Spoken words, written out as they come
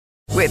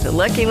With the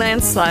Lucky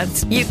Land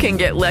Slots, you can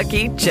get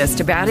lucky just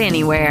about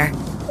anywhere.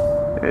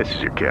 This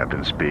is your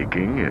captain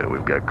speaking.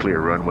 We've got clear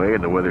runway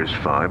and the weather's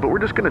fine, but we're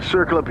just going to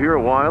circle up here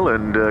a while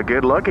and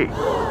get lucky.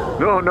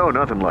 No,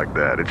 nothing like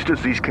that. It's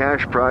just these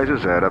cash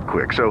prizes add up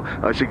quick. So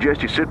I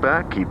suggest you sit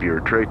back, keep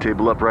your tray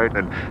table upright,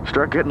 and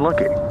start getting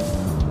lucky.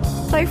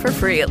 Play for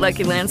free at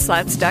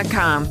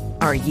LuckyLandSlots.com.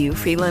 Are you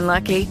feeling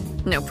lucky?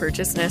 No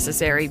purchase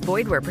necessary.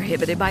 Void where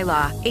prohibited by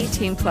law.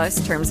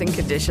 18+ terms and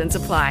conditions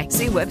apply.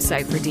 See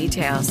website for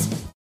details.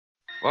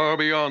 Far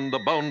beyond the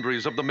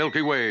boundaries of the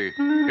Milky Way,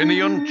 in the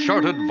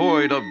uncharted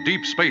void of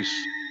deep space,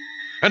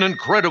 an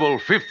incredible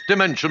fifth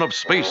dimension of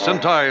space and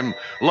time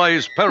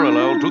lies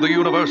parallel to the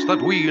universe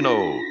that we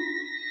know.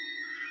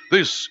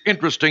 This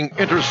interesting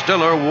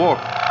interstellar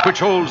warp, which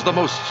holds the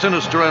most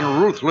sinister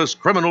and ruthless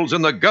criminals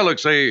in the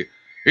galaxy,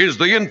 is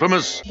the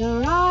infamous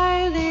The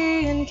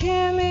Riley and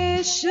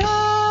Kimmy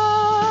Show.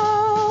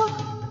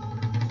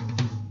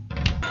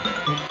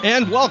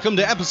 And welcome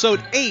to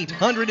episode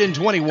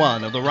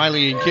 821 of the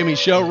Riley and Kimmy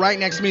Show. Right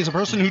next to me is a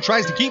person who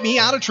tries to keep me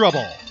out of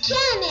trouble. Janet,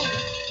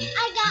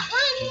 I got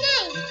one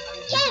name.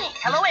 Janet.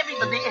 Hello,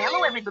 everybody.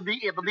 Hello, everybody.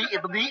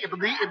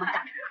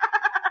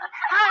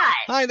 Hi.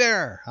 Hi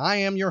there. I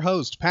am your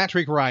host,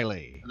 Patrick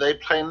Riley. They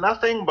play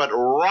nothing but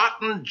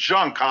rotten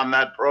junk on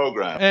that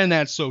program. And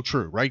that's so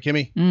true, right,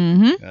 Kimmy?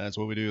 Mm-hmm. That's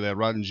what we do, that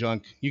rotten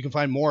junk. You can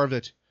find more of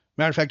it.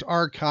 Matter of fact,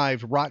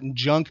 archived rotten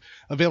junk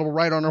available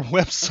right on our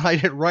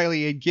website at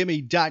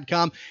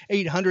RileyandKimmy.com.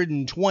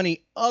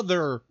 820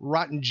 other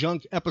rotten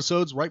junk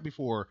episodes right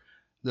before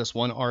this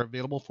one are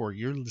available for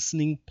your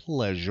listening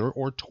pleasure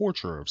or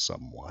torture of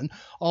someone.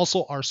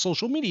 Also, our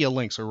social media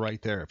links are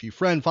right there. If you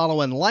friend,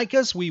 follow, and like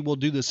us, we will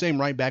do the same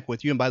right back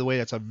with you. And by the way,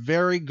 that's a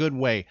very good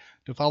way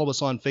to follow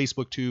us on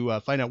Facebook to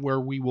find out where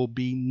we will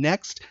be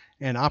next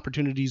and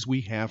opportunities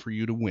we have for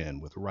you to win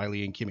with the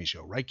Riley and Kimmy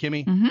Show. Right,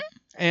 Kimmy? Mm-hmm.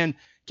 And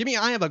Kimmy,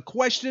 I have a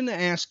question to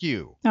ask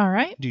you. All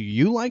right. Do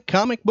you like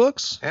comic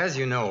books? As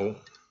you know,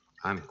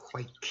 I'm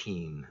quite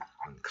keen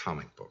on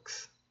comic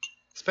books,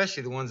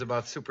 especially the ones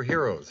about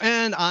superheroes.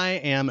 And I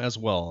am as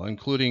well,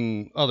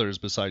 including others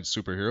besides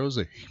superheroes,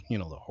 the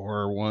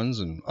horror ones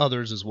and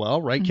others as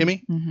well, right,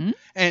 Kimmy? Mm-hmm.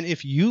 And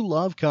if you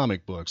love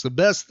comic books, the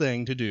best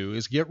thing to do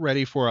is get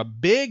ready for a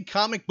big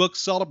comic book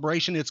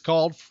celebration. It's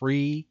called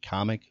Free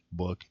Comic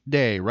Book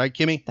Day, right,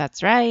 Kimmy?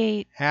 That's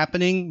right.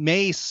 Happening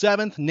May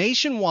 7th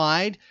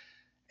nationwide.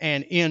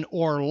 And in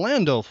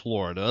Orlando,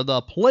 Florida,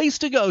 the place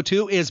to go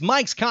to is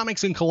Mike's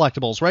Comics and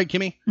Collectibles, right,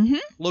 Kimmy? Mm-hmm.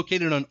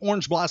 Located on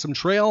Orange Blossom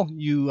Trail,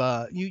 you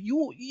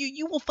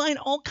will find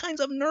all kinds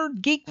of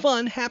nerd geek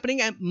fun happening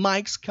at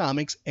Mike's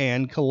Comics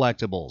and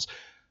Collectibles.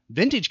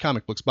 Vintage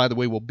comic books, by the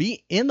way, will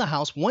be in the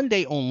house one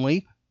day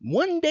only,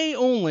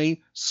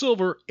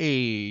 Silver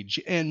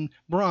Age and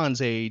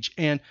Bronze Age,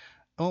 and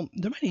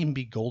there might even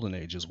be Golden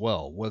Age as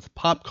well, with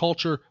Pop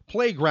Culture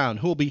Playground,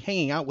 who will be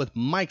hanging out with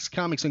Mike's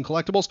Comics and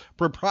Collectibles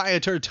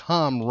proprietor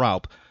Tom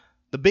Raup.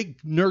 The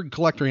big nerd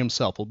collector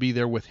himself will be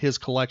there with his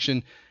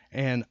collection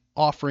and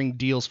offering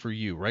deals for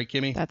you, right,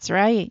 Kimmy? That's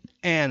right.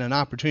 And an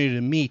opportunity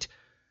to meet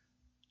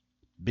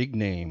big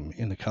name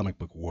in the comic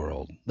book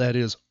world. That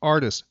is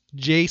artist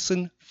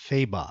Jason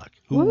Fabok.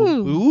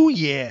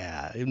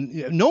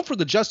 Known for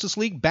the Justice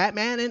League,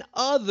 Batman, and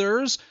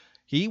others.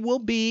 He will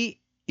be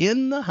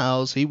in the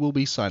house. He will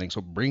be signing. So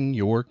bring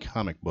your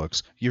comic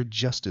books, your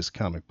Justice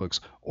comic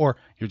books, or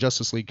your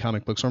Justice League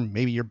comic books, or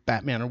maybe your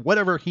Batman, or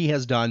whatever he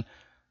has done.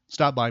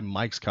 Stop by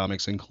Mike's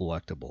Comics and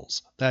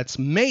Collectibles. That's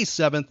May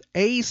 7th,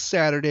 a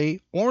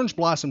Saturday, Orange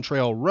Blossom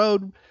Trail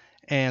Road.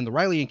 And the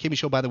Riley and Kimmy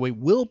Show, by the way,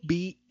 will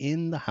be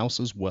in the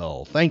house as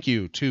well. Thank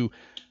you to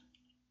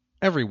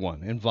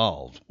everyone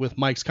involved with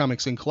Mike's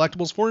Comics and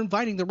Collectibles for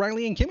inviting the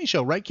Riley and Kimmy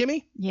Show. Right,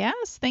 Kimmy?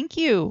 Yes, thank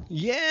you.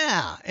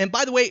 Yeah. And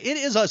by the way, it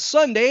is a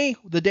Sunday.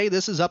 The day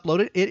this is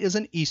uploaded, it is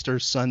an Easter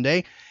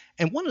Sunday.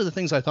 And one of the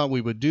things I thought we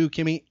would do,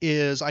 Kimmy,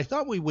 is I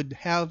thought we would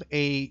have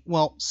a,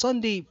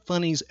 Sunday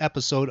Funnies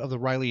episode of the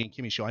Riley and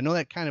Kimmy Show. I know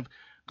that kind of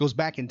goes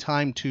back in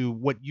time to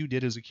what you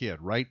did as a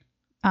kid, right?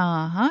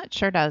 Uh-huh, it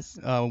sure does.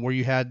 Where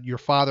you had your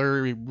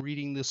father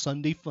reading the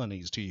Sunday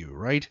Funnies to you,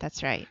 right?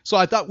 That's right. So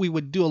I thought we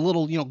would do a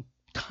little,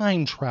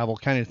 time travel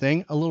kind of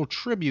thing, a little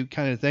tribute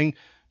kind of thing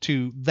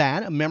to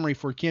that, a memory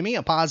for Kimmy,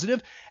 a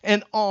positive,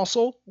 and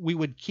also we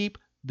would keep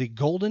the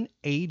golden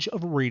age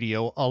of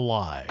radio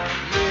alive. Radio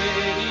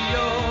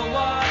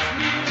was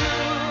new.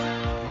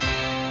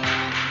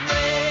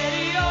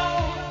 Radio,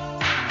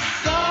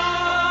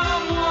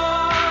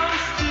 someone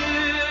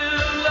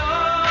still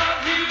loves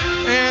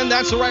you. And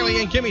that's the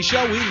Riley and Kimmy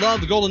Show. We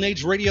love the golden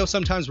age of radio,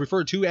 sometimes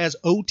referred to as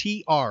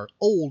OTR,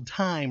 old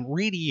time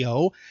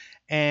radio.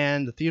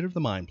 And the Theater of the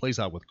Mind plays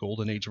out with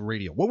Golden Age of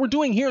Radio. What we're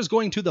doing here is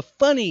going to the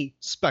funny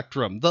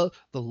spectrum, the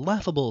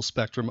laughable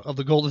spectrum of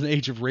the Golden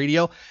Age of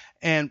Radio,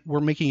 and we're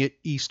making it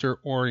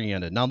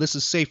Easter-oriented. Now, this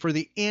is safe for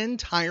the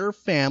entire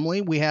family.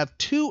 We have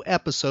 2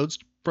 episodes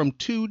from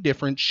 2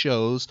 different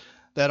shows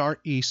that are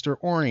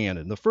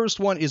Easter-oriented. The first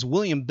one is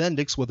William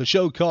Bendix with a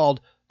show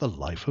called The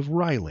Life of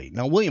Riley.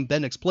 Now, William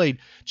Bendix played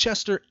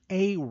Chester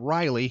A.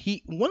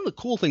 Riley. One of the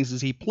cool things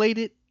is he played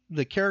it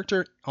the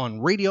character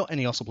on radio, and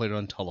he also played it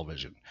on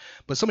television.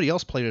 But somebody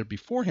else played it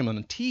before him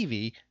on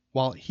TV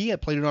while he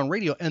had played it on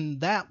radio,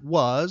 and that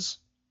was,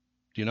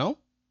 do you know?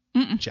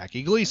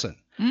 Jackie Gleason.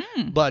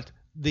 But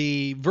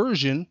the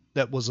version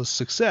that was a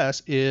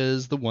success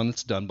is the one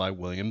that's done by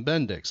William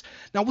Bendix.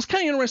 Now, what's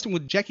kind of interesting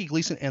with Jackie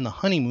Gleason and the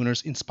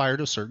Honeymooners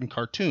inspired a certain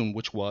cartoon,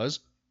 which was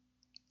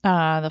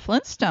the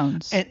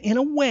Flintstones. And in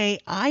a way,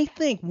 I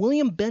think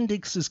William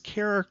Bendix's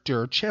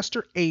character,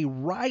 Chester A.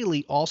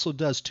 Riley, also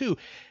does too.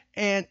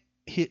 And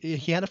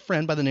he had a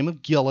friend by the name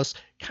of Gillis,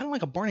 kind of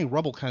like a Barney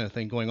Rubble kind of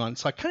thing going on.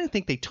 So I kind of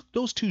think they took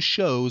those two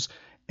shows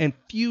and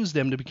fused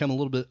them to become a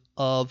little bit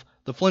of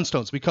the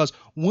Flintstones, because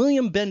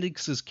William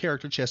Bendix's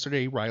character, Chester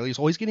A. Riley, is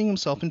always getting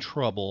himself in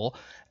trouble.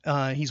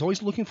 He's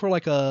always looking for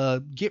like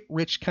a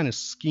get-rich kind of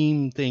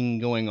scheme thing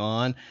going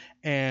on,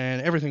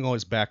 and everything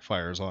always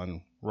backfires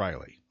on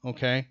Riley.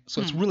 Okay,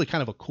 so it's really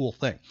kind of a cool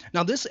thing.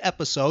 Now, this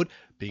episode,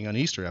 being an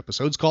Easter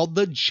episode, is called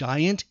The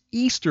Giant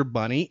Easter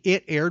Bunny.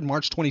 It aired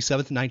March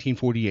 27th,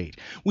 1948.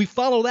 We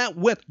follow that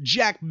with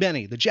Jack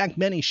Benny, The Jack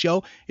Benny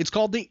Show. It's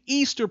called The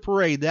Easter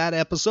Parade. That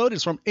episode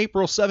is from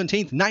April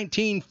 17th,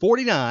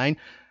 1949.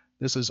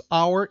 This is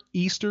our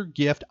Easter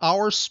gift,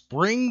 our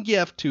spring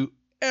gift to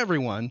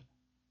everyone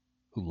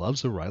who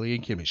loves The Riley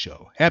and Kimmy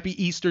Show.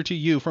 Happy Easter to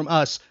you from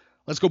us.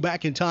 Let's go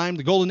back in time,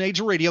 the golden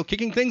age of radio,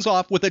 kicking things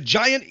off with a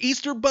giant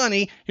Easter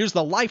bunny. Here's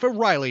The Life of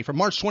Riley from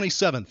March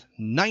 27th,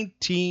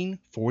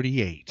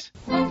 1948.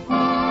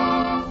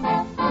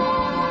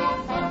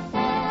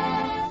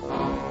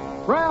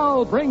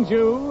 Prell brings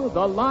you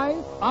The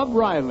Life of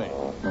Riley.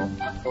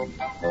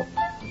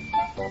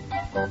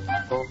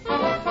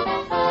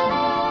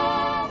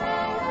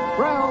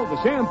 Prell,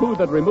 the shampoo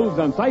that removes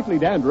unsightly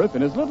dandruff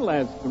in as little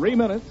as 3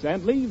 minutes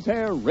and leaves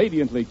hair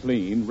radiantly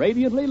clean,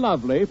 radiantly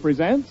lovely,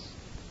 presents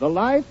The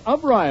Life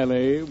of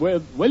Riley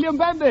with William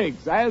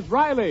Bendix as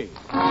Riley.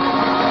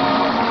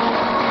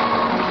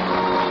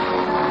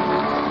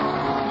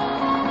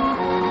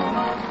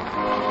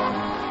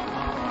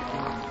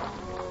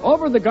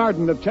 Over the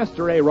garden of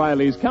Chester A.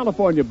 Riley's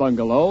California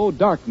bungalow,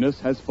 darkness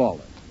has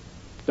fallen.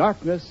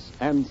 Darkness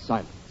and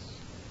silence.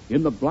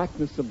 In the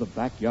blackness of the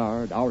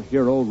backyard, our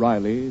hero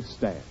Riley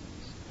stands,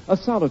 a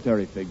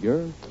solitary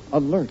figure,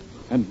 alert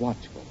and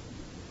watchful,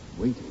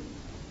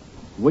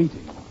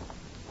 waiting.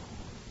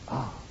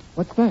 Ah.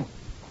 What's that?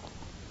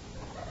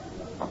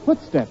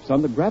 Footsteps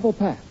on the gravel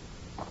path.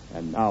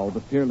 And now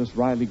the fearless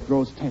Riley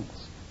grows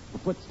tense. The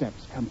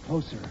footsteps come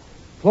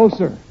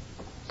closer.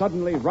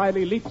 Suddenly,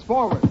 Riley leaps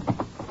forward.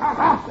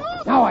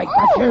 Now I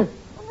got you.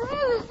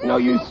 No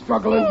use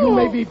struggling. You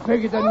may be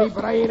bigger than me,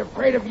 but I ain't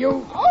afraid of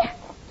you.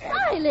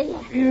 Riley,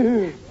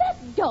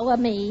 let go of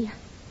me.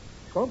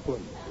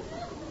 Crumpling.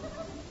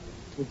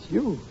 It's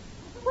you.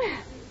 Well,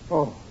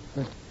 Oh,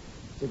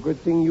 it's a good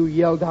thing you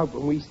yelled out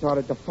when we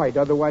started to fight.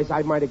 Otherwise,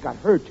 I might have got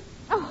hurt.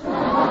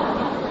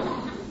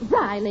 oh.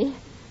 Riley,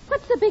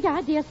 what's the big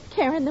idea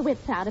scaring the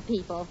wits out of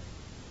people?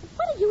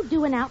 What are you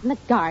doing out in the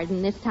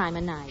garden this time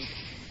of night?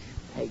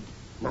 Peg,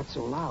 not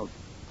so loud.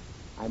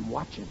 I'm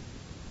watching.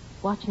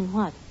 Watching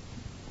what?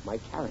 My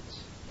carrots.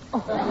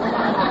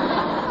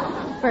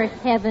 For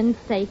heaven's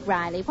sake,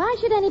 Riley, why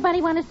should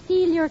anybody want to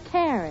steal your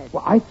carrots?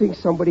 Well, I think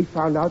somebody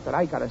found out that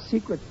I got a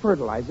secret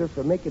fertilizer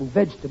for making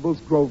vegetables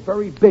grow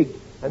very big,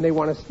 and they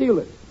want to steal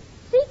it.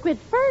 Secret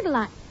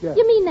fertilizer? Yeah.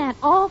 You mean that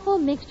awful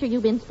mixture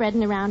you've been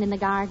spreading around in the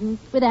garden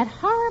with that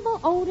horrible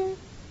odor?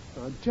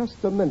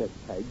 Just a minute,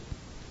 Peg.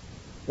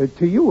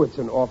 To you, it's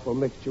an awful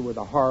mixture with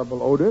a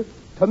horrible odor.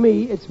 To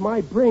me, it's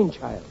my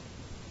brainchild.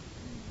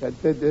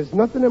 There's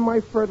nothing in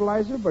my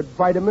fertilizer but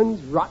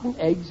vitamins, rotten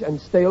eggs, and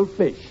stale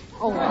fish.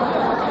 Oh,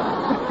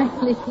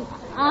 Riley,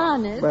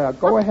 honest. Well,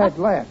 go ahead,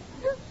 laugh.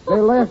 They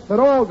laughed at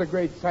all the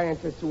great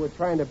scientists who were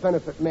trying to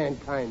benefit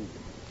mankind.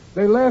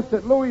 They laughed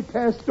at Louis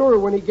Pasteur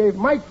when he gave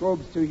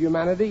microbes to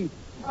humanity.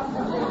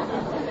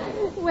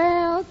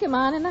 Well, come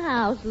on in the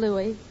house,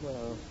 Louis.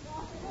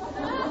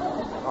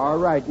 All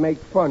right, make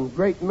fun.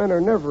 Great men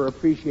are never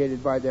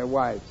appreciated by their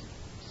wives.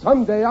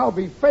 Someday I'll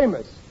be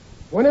famous.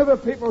 Whenever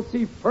people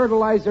see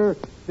fertilizer,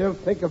 they'll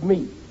think of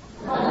me.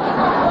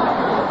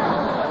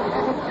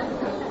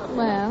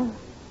 Well,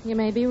 you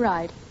may be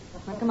right.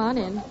 Now, come on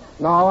in.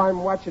 No,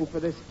 I'm watching for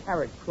this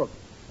carrot crook.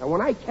 And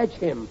when I catch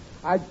him,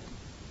 Peg,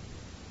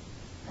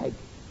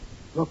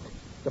 look,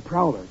 the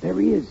prowler. There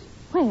he is.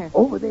 Where?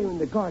 Over there in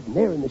the garden,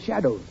 there in the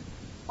shadows.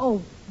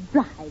 Oh,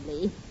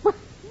 Riley.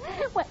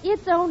 Well,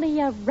 it's only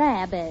a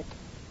rabbit.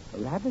 A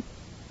rabbit?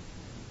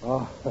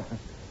 Oh,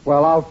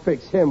 well, I'll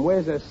fix him.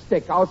 Where's a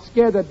stick? I'll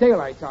scare the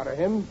daylights out of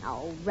him.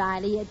 Oh,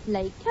 Riley, it's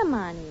late. Come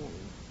on in.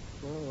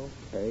 Oh,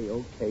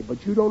 okay.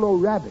 But you don't know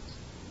rabbits.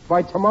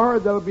 By tomorrow,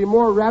 there'll be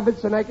more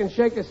rabbits than I can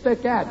shake a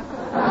stick at.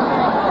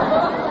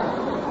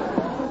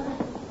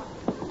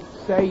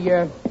 Say,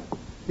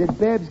 did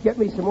Babs get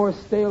me some more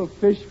stale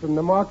fish from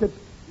the market?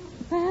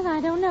 Well,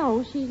 I don't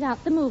know. She's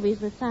out the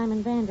movies with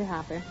Simon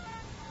Vanderhopper.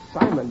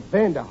 Simon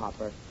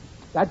Vanderhopper?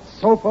 That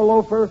sofa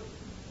loafer?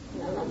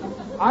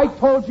 I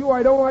told you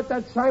I don't want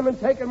that Simon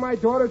taking my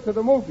daughter to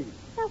the movies.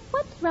 Now,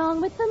 what's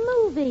wrong with the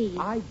movies?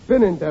 I've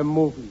been in them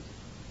movies.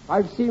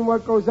 I've seen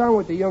what goes on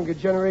with the younger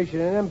generation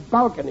in them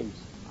balconies.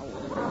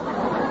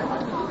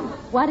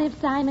 What if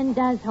Simon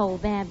does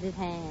hold Babs'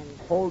 hand?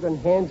 Holding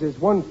hands is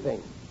one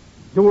thing.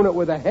 Doing it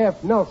with a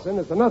half Nelson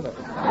is another.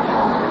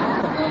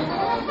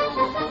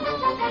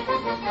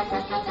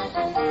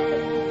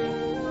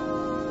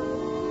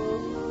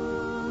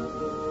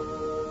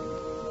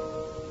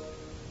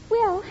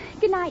 Well,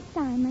 good night,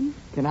 Simon.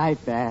 Good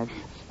night, Babs.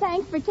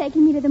 Thanks for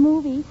taking me to the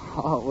movies.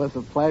 Oh, it was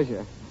a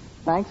pleasure.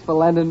 Thanks for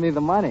lending me the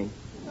money.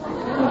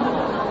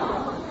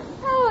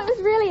 Oh, it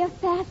was really a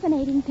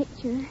fascinating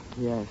picture.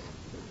 Yes.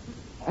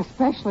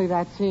 Especially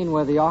that scene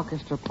where the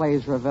orchestra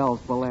plays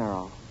Ravel's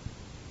Bolero.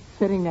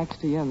 Sitting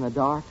next to you in the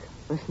dark,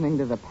 listening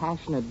to the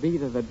passionate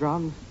beat of the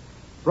drums,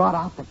 brought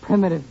out the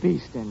primitive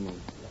beast in me.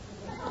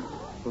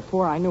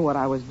 Before I knew what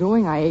I was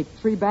doing, I ate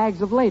 3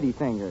 bags of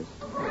ladyfingers.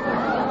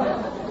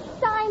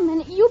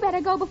 Simon, you better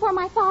go before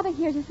my father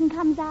hears us and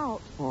comes out.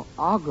 Well,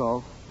 I'll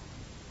go.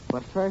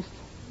 But first,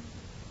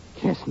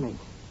 kiss me.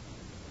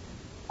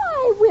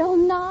 I will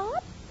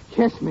not.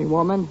 Kiss me,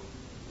 woman.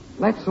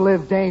 Let's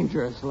live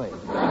dangerously.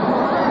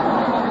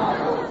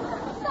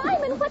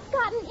 Simon, what's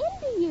gotten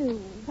into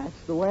you?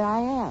 That's the way I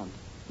am.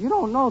 You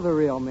don't know the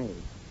real me.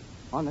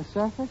 On the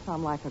surface,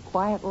 I'm like a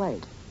quiet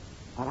lake.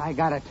 But I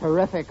got a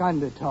terrific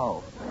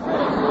undertow.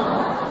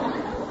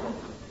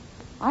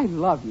 I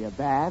love you,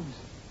 Babs.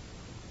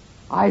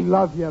 I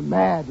love you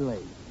madly.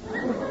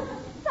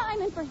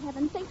 Simon, for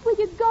heaven's sake, will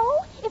you go?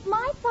 If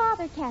my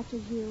father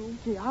catches you.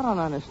 Gee, I don't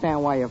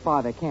understand why your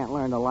father can't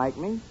learn to like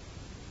me.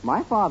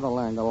 My father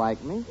learned to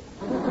like me.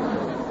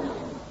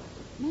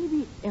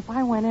 Maybe if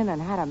I went in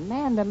and had a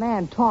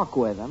man-to-man talk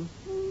with him.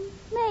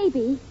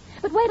 Maybe.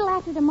 But wait till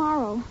after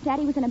tomorrow.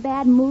 Daddy was in a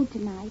bad mood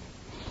tonight.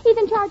 He's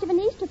in charge of an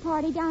Easter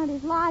party down at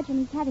his lodge, and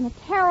he's having a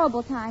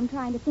terrible time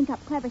trying to think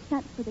up clever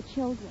stunts for the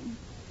children.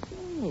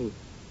 Hey,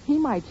 he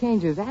might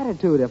change his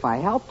attitude if I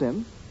helped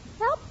him.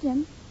 Helped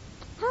him?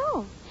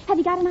 How? Have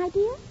you got an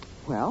idea?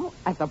 Well,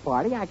 at the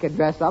party, I could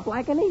dress up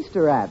like an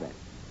Easter rabbit.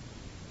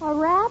 A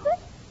rabbit?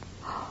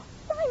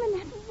 Simon,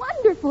 that's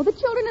wonderful. The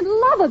children would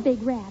love a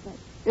big rabbit.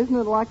 Isn't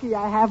it lucky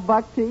I have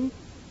buck teeth?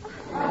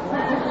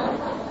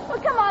 Well,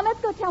 come on,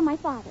 let's go tell my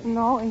father.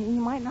 No, he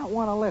might not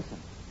want to listen.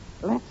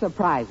 Let's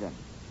surprise him.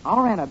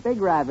 I'll rent a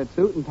big rabbit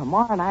suit, and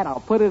tomorrow night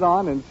I'll put it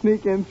on and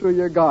sneak in through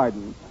your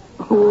garden.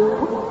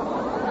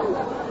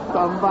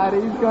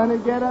 Somebody's gonna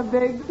get a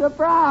big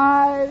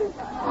surprise.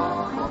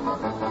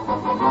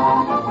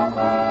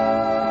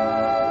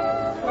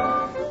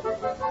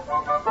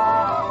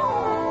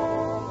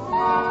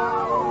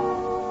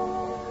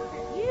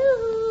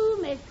 You,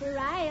 Mr.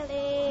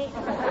 Riley.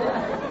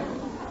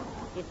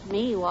 It's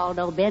me,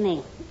 Waldo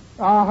Benny.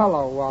 Oh,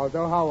 hello,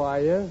 Waldo. How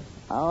are you?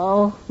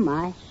 Oh,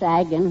 my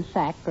sagging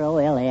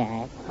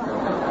sacroiliac.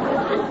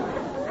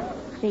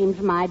 Seems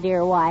my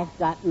dear wife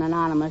got an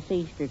anonymous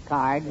Easter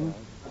card, and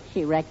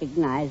she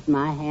recognized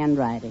my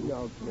handwriting.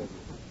 No kidding.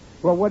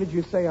 Well, what did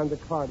you say on the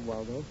card,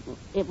 Waldo?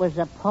 It was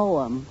a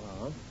poem.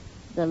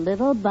 The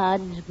little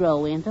buds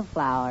grow into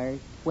flowers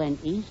when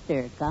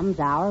Easter comes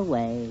our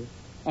way.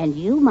 And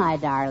you, my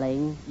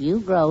darling, you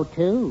grow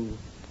too.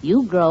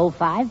 You grow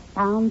 5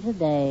 pounds a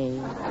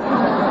day.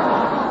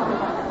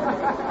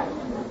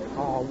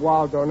 Oh,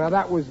 Waldo, now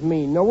that was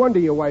mean. No wonder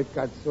your wife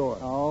got sore.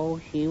 Oh,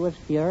 she was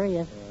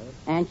furious.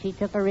 And she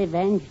took her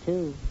revenge,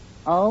 too.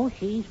 Oh,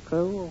 she's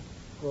cruel.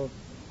 Well,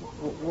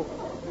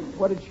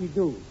 what did she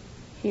do?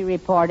 She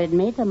reported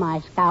me to my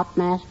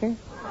scoutmaster.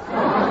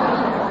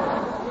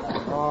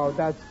 Oh,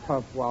 that's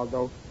tough,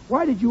 Waldo.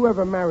 Why did you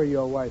ever marry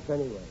your wife,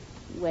 anyway?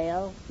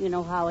 Well, you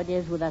know how it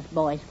is with us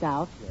Boy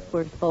Scouts.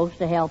 We're supposed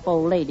to help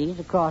old ladies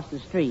across the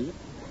street.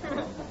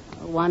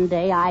 One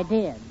day I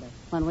did. But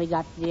when we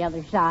got to the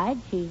other side,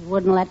 she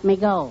wouldn't let me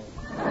go.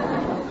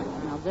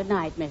 Now, good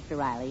night, Mr.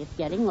 Riley. It's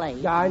getting late.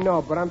 Yeah, I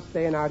know, but I'm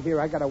staying out here.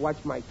 I gotta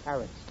watch my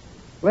carrots.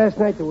 Last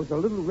night there was a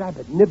little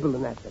rabbit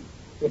nibbling at them.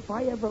 If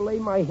I ever lay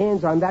my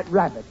hands on that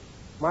rabbit,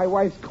 my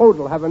wife's coat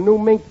will have a new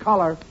mink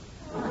collar.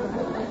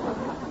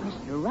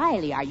 Mr.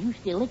 Riley, are you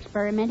still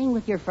experimenting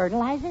with your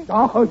fertilizer?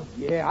 Oh,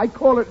 yeah. I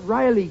call it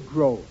Riley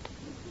Growth.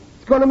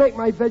 It's going to make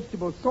my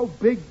vegetables so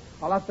big,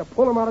 I'll have to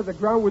pull them out of the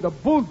ground with a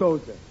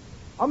bulldozer.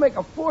 I'll make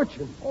a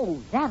fortune.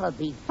 Oh, that'll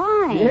be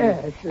fine.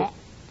 Yeah, it's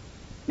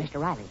Mr.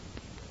 Riley.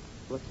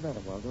 What's the matter,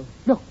 Waldo?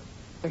 Look,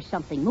 there's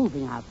something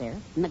moving out there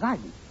in the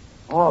garden.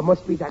 Oh, it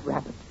must be that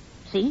rabbit.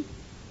 See?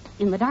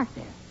 In the dark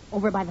there,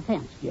 over by the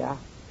fence. Yeah.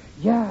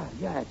 Yeah,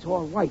 it's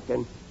all white,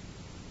 and...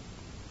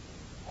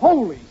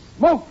 Holy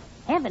smoke!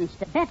 Heavens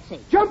to Betsy.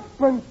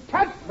 Jumping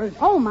catfish!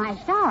 Oh, my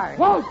stars.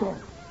 Waldo,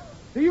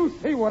 do you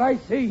see what I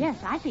see? Yes,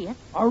 I see it.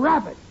 A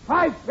rabbit,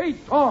 5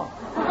 feet tall.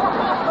 Oh,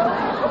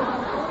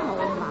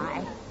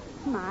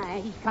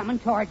 my, he's coming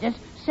towards us.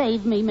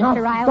 Save me,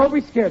 Mr. Riley. Don't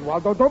be scared,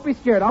 Waldo. Don't be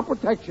scared. I'll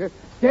protect you.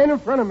 Stand in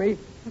front of me.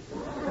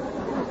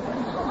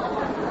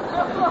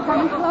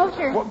 Coming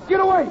closer. Well, get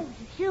away.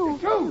 Shoo.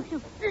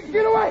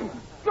 Get away.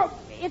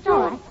 It's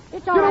all right.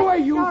 It's all Get right. away,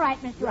 you. It's all right,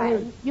 Mr.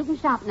 Riley. You can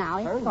stop now.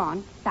 It's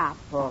gone. Stop.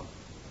 Oh,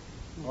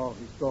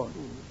 he's gone.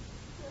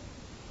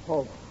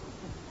 Oh,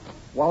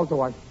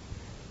 Waldo,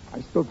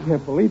 I still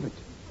can't believe it.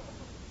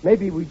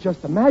 Maybe we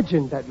just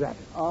imagined that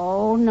rabbit.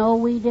 Oh, no,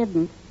 we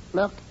didn't.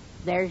 Look,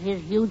 there's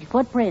his huge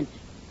footprints.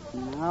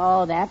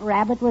 No, that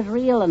rabbit was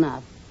real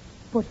enough.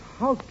 But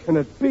how can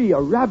it be? A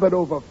rabbit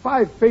over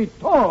 5 feet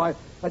tall?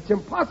 That's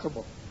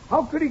impossible.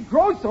 How could he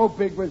grow so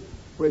big with...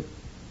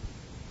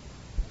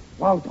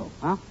 Waldo.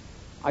 Huh?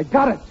 I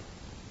got it.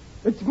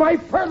 It's my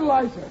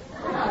fertilizer.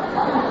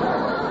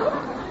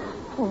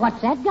 Well,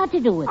 what's that got to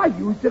do with it? I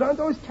used it on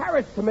those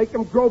carrots to make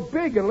them grow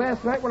big, and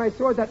last night when I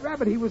saw that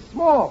rabbit, he was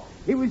small.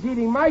 He was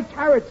eating my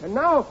carrots, and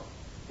now...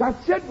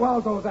 That's it,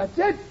 Waldo, that's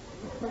it.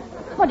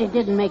 But it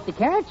didn't make the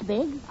carrots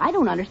big. I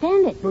don't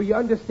understand it. Do you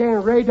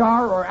understand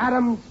radar or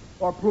atoms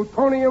or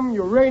plutonium,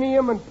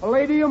 uranium, and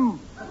palladium?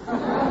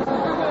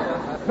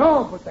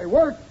 No, but they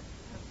work.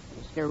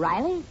 Mr.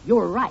 Riley,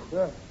 you're right.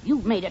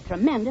 You've made a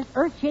tremendous,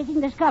 earth-shaking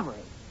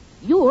discovery.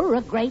 You're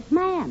a great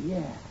man.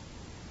 Yeah.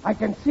 I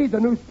can see the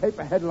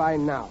newspaper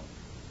headline now.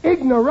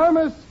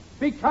 Ignoramus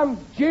becomes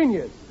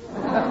genius.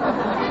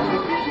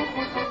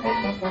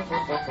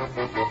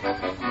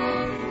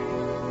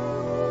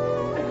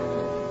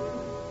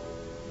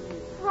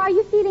 Are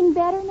you feeling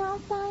better now,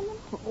 Simon?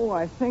 Oh,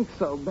 I think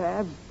so,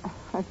 Babs.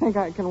 I think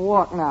I can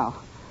walk now.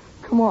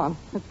 Come on,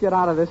 let's get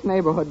out of this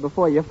neighborhood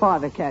before your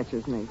father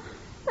catches me.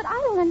 But I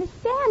don't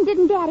understand.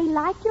 Didn't Daddy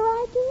like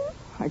your idea?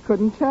 I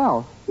couldn't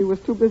tell. He was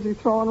too busy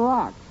throwing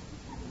rocks.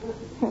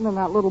 Him and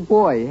that little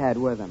boy he had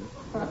with him.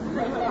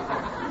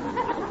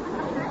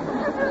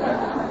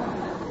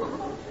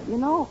 You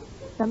know,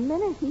 the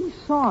minute he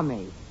saw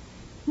me,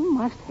 he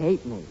must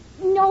hate me.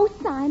 No,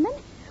 Simon.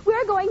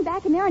 We're going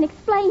back in there and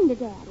explain to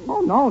Daddy.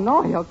 Oh,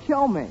 no, he'll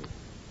kill me.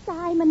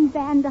 Simon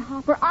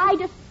Vanderhopper, I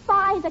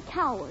despise a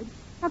coward.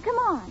 Now, come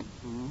on.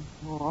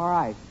 Oh, all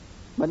right.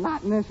 But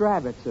not in this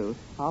rabbit suit.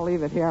 I'll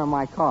leave it here in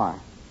my car.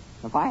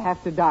 If I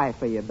have to die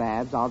for you,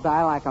 Babs, I'll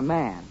die like a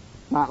man,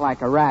 not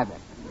like a rabbit.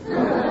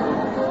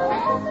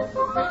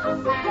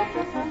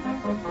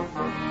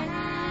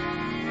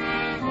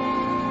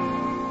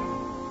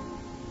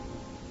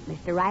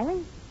 Mr.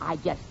 Riley, I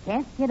just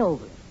can't get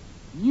over it.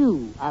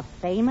 You, a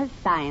famous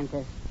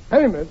scientist.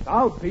 Famous?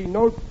 I'll be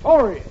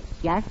notorious.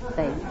 Just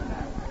think.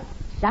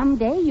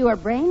 Someday your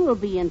brain will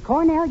be in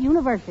Cornell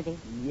University.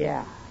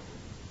 Yeah,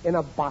 in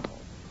a bottle.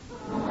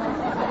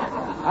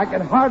 I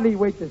can hardly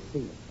wait to see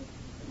it.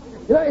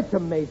 You know, it's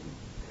amazing.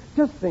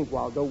 Just think,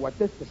 Waldo, what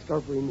this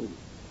discovery means.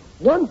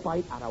 One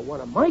bite out of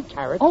one of my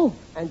carrots... Mr.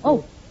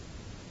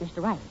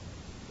 Riley.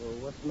 Well,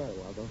 what's the matter,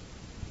 Waldo?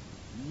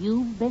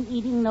 You've been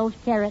eating those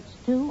carrots,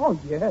 too? Oh,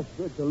 yes.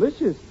 They're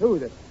delicious,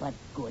 too. But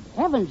good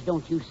heavens,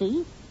 don't you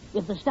see?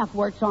 If the stuff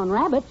works on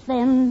rabbits,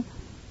 then...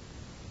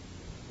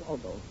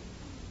 Waldo,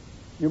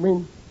 you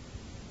mean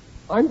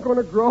I'm going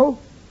to grow?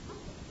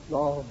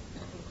 No,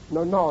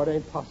 it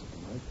ain't possible.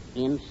 Right?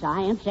 In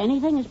science,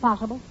 anything is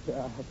possible.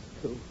 Yeah,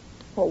 that's true.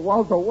 Oh,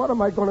 Waldo, what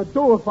am I going to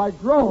do if I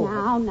grow?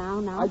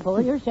 Now, pull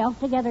yourself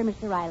together,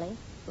 Mr. Riley.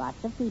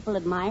 Lots of people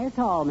admire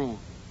tall men.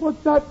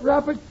 But that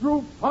rabbit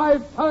grew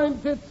 5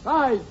 times its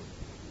size.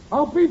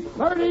 I'll be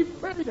 30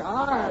 feet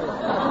high.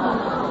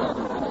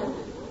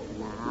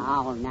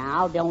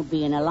 Now, don't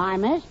be an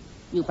alarmist.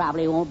 You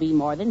probably won't be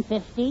more than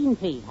 15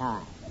 feet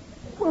high.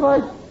 But I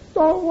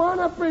don't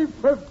want to be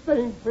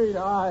 15 feet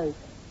high.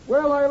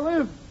 Where'll I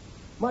live?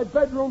 My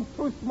bedroom's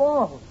too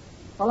small.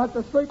 I'll have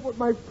to sleep with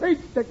my feet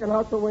sticking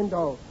out the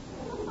window.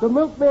 The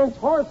milkman's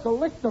horse will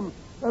lick them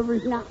every...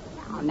 Now.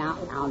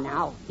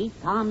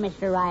 Keep calm,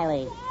 Mr.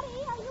 Riley. Daddy,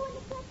 are you in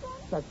the kitchen?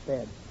 That's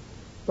bad.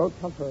 Don't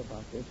tell her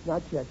about this.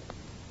 Not yet.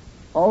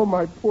 Oh,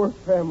 my poor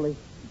family.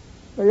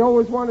 They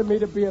always wanted me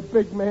to be a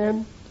big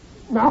man.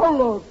 Now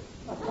look.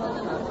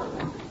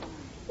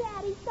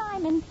 Daddy,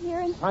 Simon's here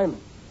and...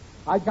 Simon,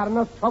 I got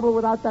enough trouble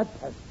without that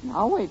pest.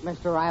 Now, wait,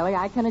 Mr. Riley.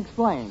 I can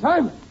explain.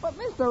 Simon! But,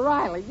 Mr.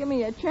 Riley, give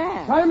me a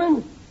chance.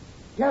 Simon,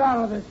 get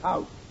out of this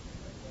house.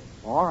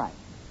 All right.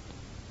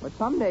 But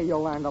someday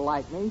you'll learn to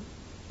like me.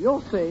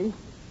 You'll see.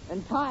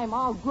 In time,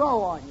 I'll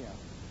grow on you.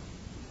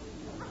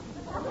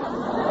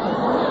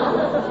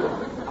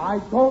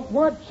 I don't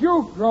want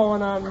you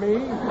growing on me.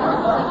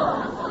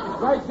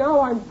 Right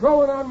now, I'm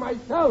growing on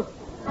myself.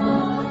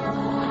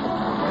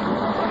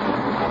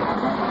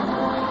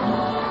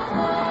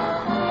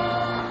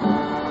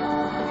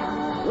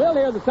 We'll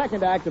hear the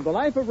second act of The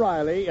Life of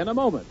Riley in a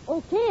moment.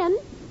 Oh, Ken,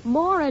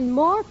 more and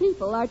more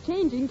people are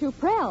changing to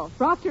Prel,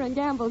 Procter &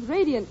 Gamble's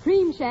Radiant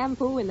Cream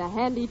Shampoo in the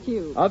handy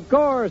tube. Of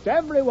course,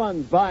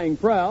 everyone's buying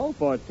Prel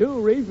for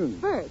 2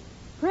 reasons. First,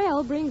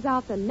 Prel brings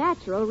out the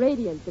natural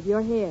radiance of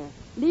your hair,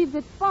 leaves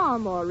it far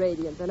more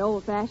radiant than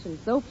old-fashioned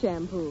soap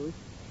shampoos.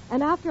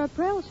 And after a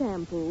Prel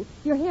shampoo,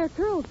 your hair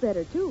curls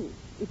better, too.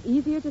 It's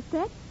easier to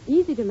set,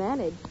 easy to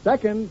manage.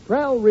 Second,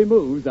 Prel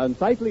removes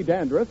unsightly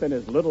dandruff in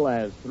as little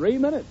as 3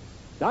 minutes.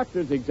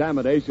 Doctors'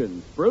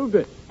 examinations proved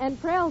it.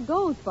 And Prel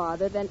goes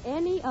farther than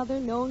any other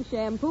known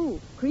shampoo,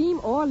 cream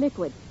or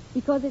liquid,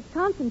 because it's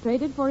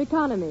concentrated for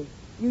economy.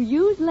 You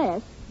use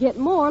less, get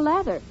more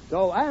lather.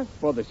 So ask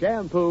for the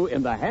shampoo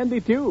in the handy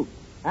tube.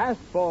 Ask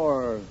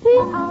for...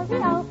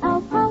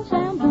 Prel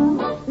shampoo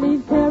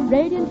leaves hair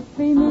radiant,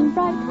 streaming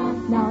bright.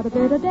 Not a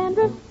bit of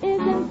dandruff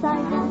is in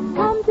sight.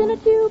 Comes in a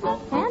tube,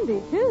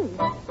 handy too.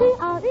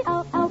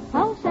 P-R-E-L-L,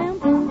 Prell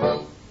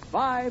shampoo.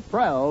 By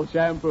Prell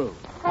Shampoo.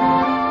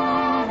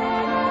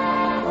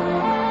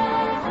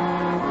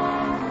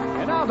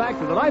 And now back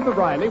to the life of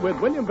Riley with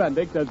William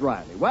Bendix as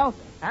Riley. Well,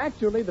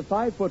 actually, the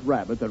 5-foot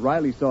rabbit that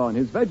Riley saw in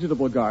his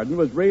vegetable garden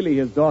was really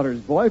his daughter's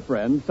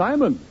boyfriend,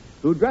 Simon,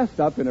 who dressed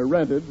up in a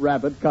rented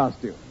rabbit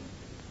costume.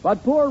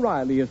 But poor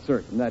Riley is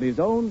certain that his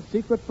own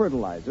secret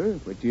fertilizer,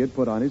 which he had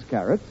put on his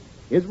carrots,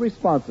 is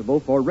responsible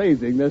for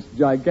raising this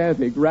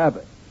gigantic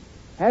rabbit.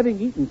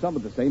 Having eaten some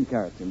of the same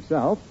carrots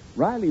himself,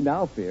 Riley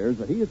now fears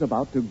that he is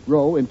about to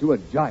grow into a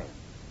giant.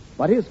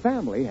 But his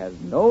family has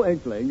no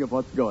inkling of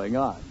what's going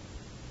on.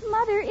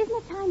 Mother, isn't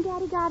it time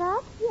Daddy got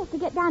up? He has to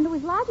get down to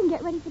his lodge and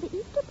get ready for the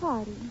Easter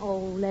party. Oh,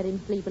 let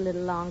him sleep a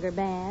little longer,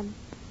 Bab.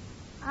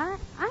 I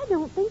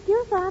don't think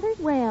your father's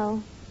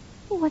well.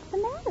 Well, what's the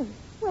matter?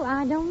 Well,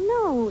 I don't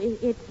know.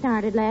 It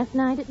started last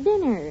night at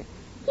dinner.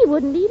 He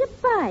wouldn't eat a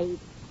bite,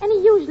 and he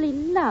usually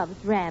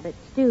loves rabbit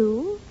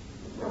stew.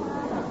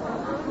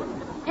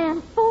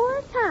 And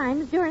 4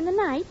 times during the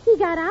night, he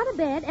got out of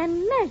bed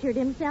and measured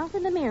himself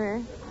in the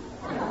mirror.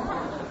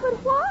 But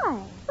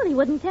why? Well, he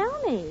wouldn't tell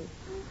me.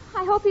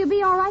 I hope you'll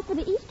be all right for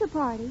the Easter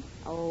party.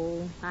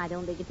 Oh, I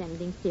don't think it's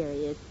anything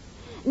serious.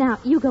 Now,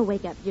 you go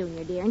wake up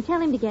Junior, dear, and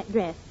tell him to get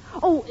dressed.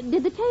 Oh,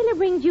 did the tailor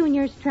bring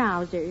Junior's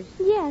trousers?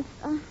 Yes.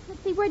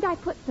 Let's see, where did I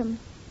put them?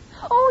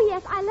 Oh,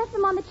 yes, I left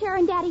them on the chair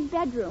in Daddy's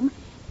bedroom.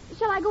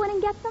 Shall I go in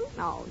and get them?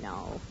 Oh,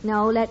 no.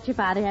 No, let your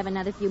father have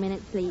another few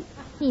minutes sleep.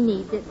 He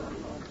needs it.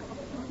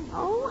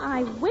 Oh,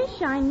 I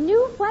wish I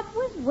knew what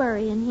was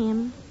worrying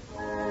him.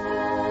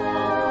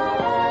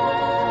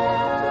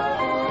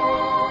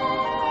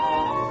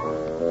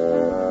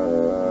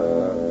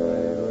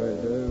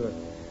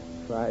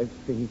 5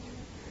 feet,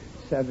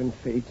 7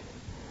 feet,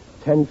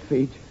 10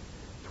 feet,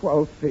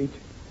 12 feet.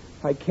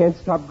 I can't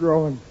stop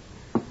growing.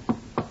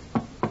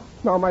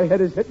 Now my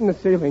head is hitting the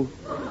ceiling.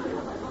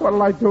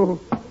 What'll I do?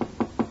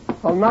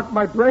 I'll knock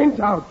my brains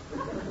out.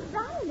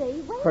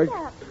 Riley, wake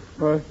up.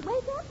 What?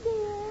 Wake up,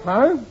 dear.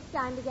 Huh?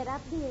 Time to get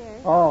up,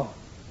 dear. Oh,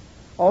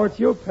 it's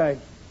you, Peg.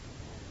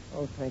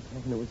 Oh, thank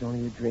heaven it was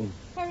only a dream.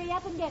 Hurry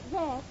up and get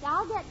dressed.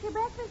 I'll get your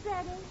breakfast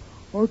ready.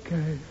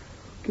 Okay,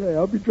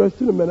 I'll be dressed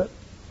in a minute.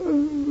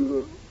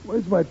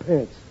 Where's my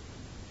pants?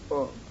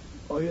 Oh,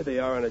 here they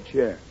are on a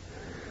chair.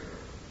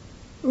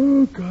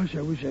 Oh, gosh,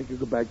 I wish I could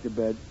go back to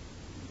bed.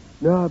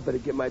 No, I better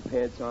get my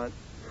pants on.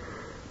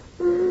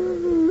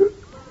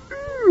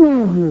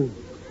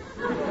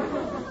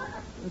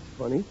 That's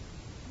funny.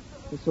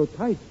 They're so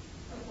tight.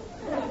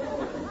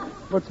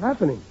 What's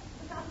happening?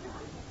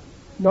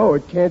 No,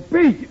 it can't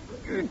be.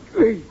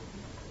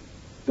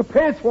 The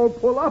pants won't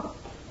pull up.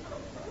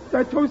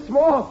 They're too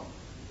small.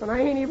 And I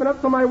ain't even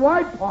up to my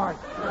wide part.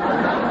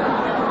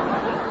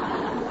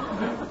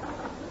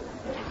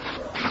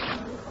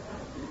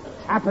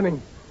 It's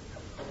happening.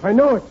 I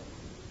know it.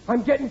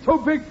 I'm getting too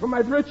big for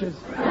my britches.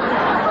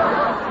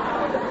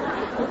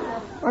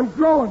 I'm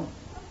growing,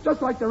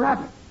 just like the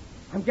rabbit.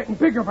 I'm getting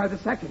bigger by the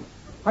second.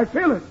 I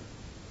feel it.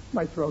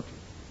 My throat,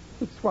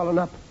 it's swelling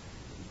up.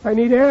 I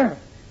need air.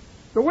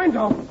 The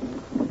window.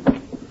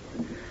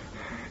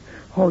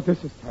 Oh,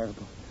 this is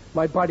terrible.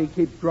 My body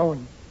keeps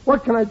growing.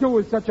 What can I do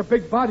with such a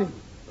big body?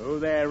 Oh,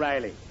 there,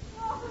 Riley.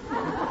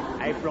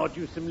 I brought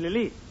you some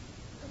lilies.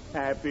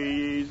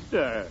 Happy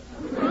Easter.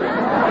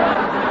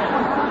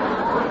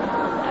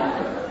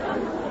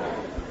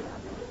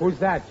 Who's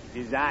that? It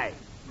is I,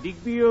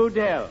 Digby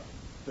Odell,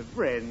 the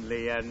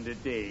friendly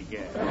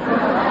undertaker.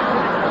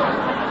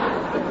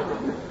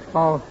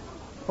 Oh,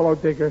 hello,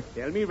 Digger.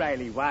 Tell me,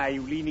 Riley, why are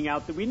you leaning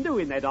out the window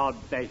in that odd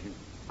fashion?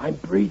 I'm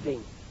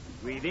breathing.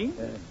 Breathing?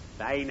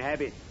 Fine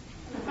habit.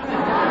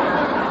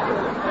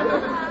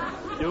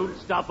 Don't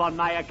stop on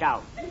my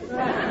account.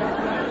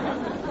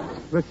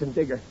 Listen,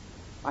 Digger,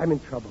 I'm in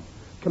trouble.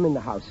 Come in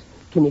the house.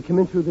 Can you come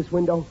in through this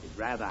window? It's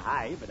rather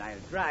high, but I'll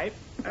try.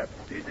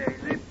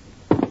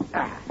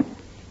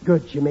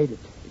 Good, you made it.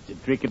 It's a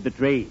trick of the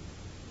trade.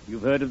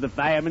 You've heard of the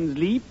fireman's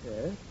leap?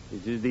 Yes.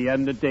 This is the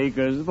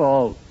undertaker's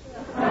fault.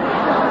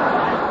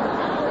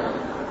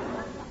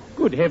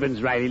 Good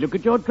heavens, Riley, look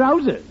at your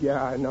trousers.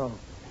 Yeah, I know.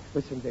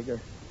 Listen, Digger,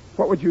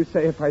 what would you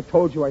say if I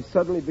told you I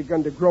suddenly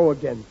begun to grow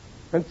again?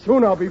 And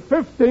soon I'll be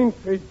 15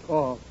 feet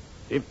tall.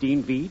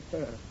 15 feet?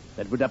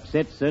 That would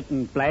upset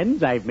certain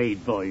plans I've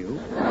made for you.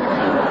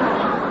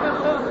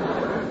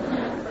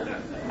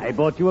 I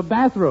bought you a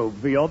bathrobe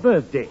for your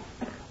birthday.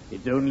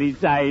 It's only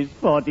size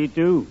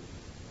 42.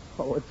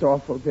 Oh, it's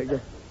awful,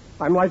 Digger.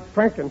 I'm like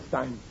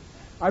Frankenstein.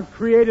 I've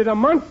created a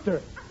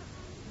monster.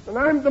 And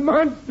I'm the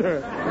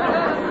monster.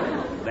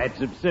 That's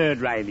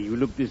absurd, Riley. You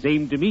look the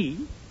same to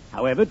me.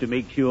 However, to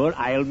make sure,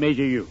 I'll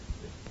measure you.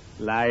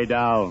 Lie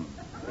down.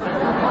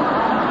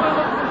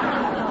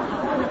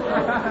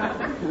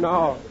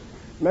 No.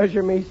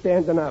 Measure me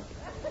standing up.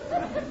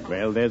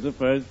 Well, there's a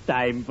first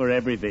time for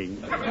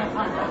everything.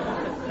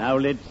 Now,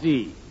 let's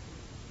see.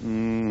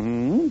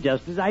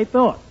 Just as I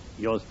thought.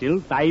 You're still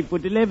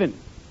 5'11".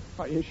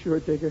 Are you sure,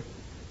 Digger?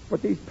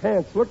 But these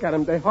pants, look at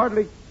them. They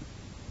hardly...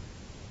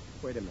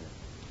 Wait a minute.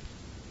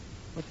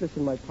 What's this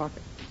in my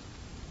pocket?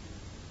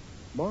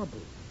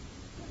 Marbles.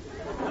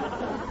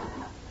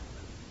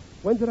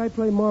 When did I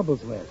play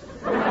marbles last?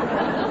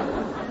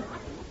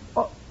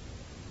 Oh,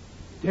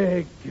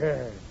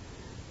 Digger.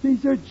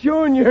 These are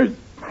Junior's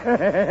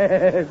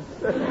pants.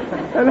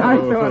 And I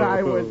thought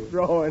I was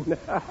growing.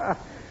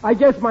 I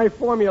guess my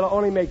formula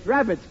only makes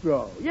rabbits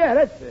grow. Yeah,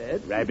 that's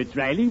it. Rabbits,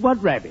 Riley?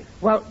 What rabbit?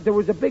 Well, there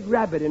was a big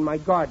rabbit in my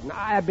garden.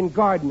 I've been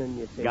gardening,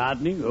 you see.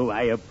 Gardening? Oh,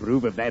 I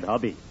approve of that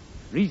hobby.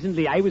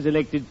 Recently, I was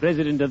elected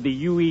president of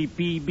the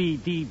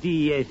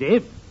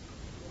UEPBTTSF.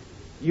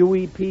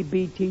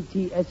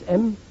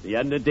 UEPBTTSM? The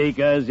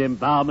Undertakers,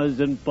 Embalmers,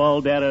 and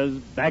Pallbearers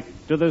Back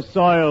to the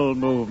Soil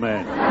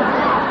movement.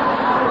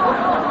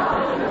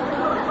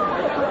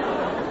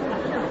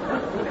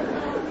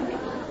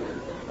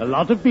 A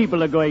lot of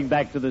people are going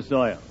back to the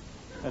soil,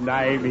 and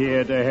I'm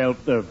here to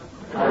help them.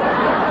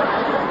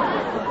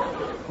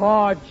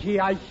 Oh, gee,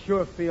 I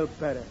sure feel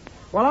better.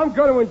 Well, I'm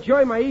going to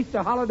enjoy my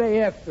Easter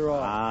holiday after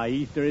all. Ah,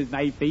 Easter is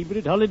my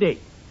favorite holiday.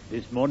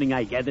 This morning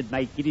I gathered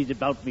my kiddies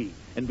about me,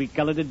 and we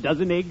colored a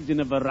dozen eggs in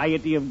a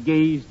variety of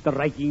gay,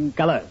 striking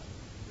colors.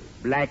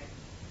 Black,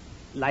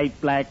 light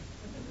black,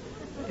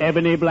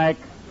 ebony black,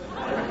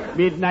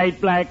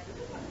 midnight black,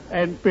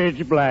 and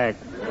pitch black.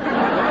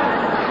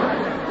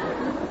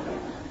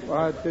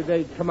 Did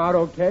they come out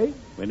okay?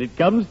 When it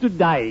comes to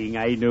dying,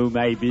 I know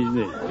my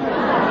business.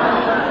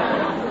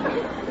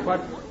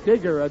 But,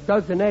 Digger, a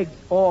dozen eggs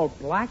all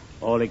black?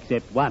 All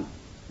except one.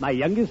 My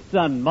youngest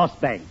son,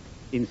 Mossbank,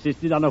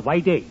 insisted on a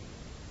white egg.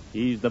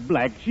 He's the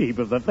black sheep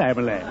of the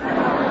family.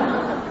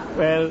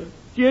 Well,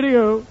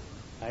 cheerio.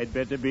 I'd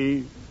better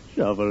be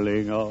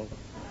shoveling off.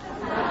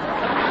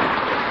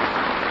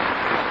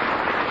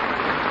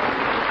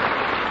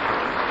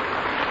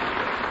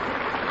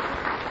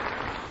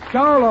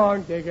 Go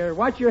along, Digger.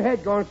 Watch your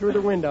head going through the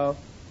window.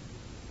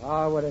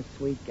 Oh, what a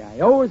sweet guy.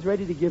 Always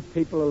ready to give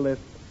people a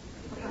lift.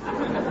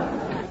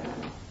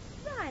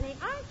 Riley,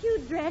 aren't you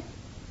dressed?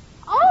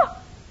 Oh,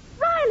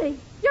 Riley,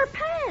 your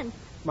pants.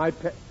 My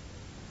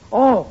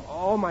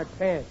Oh, my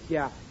pants.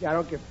 Yeah,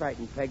 don't get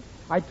frightened, Peg.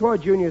 I tore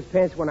Junior's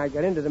pants when I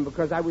got into them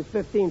because I was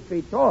 15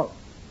 feet tall.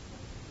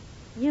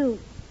 You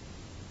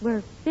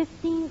were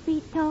 15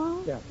 feet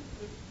tall? Yeah.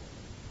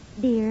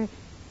 Dear,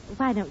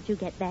 why don't you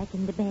get back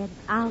into bed?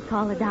 I'll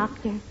call a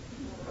doctor.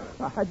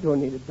 I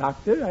don't need a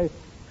doctor.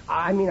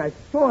 I mean, I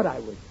thought I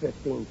was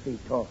 15 feet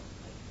tall.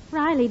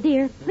 Riley,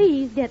 dear,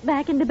 please get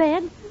back into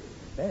bed.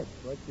 Bed?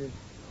 What is...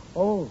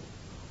 Oh,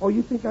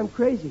 you think I'm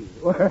crazy?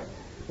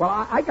 Well,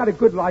 I got a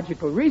good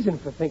logical reason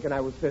for thinking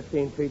I was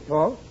 15 feet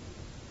tall.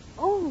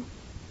 Oh,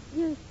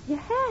 you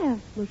have?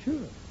 Well, sure.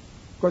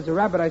 Because the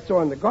rabbit I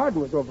saw in the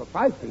garden was over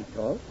 5 feet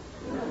tall.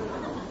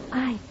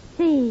 I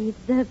see.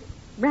 The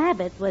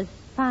rabbit was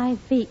 5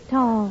 feet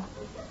tall.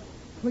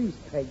 Please,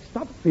 Peg,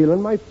 stop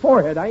feeling my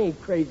forehead. I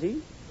ain't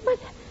crazy.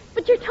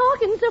 But you're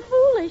talking so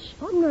foolish.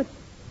 I'm not...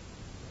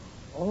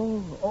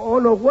 Oh,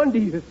 no wonder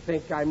you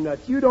think I'm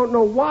nuts. You don't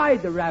know why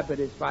the rabbit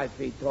is 5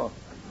 feet tall.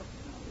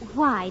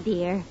 Why,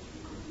 dear?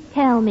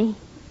 Tell me.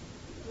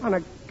 On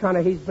account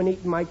of he's been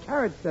eating my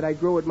carrots that I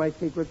grew with my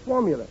secret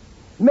formula.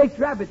 It makes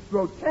rabbits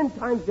grow 10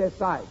 times their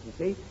size, you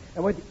see?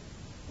 And what...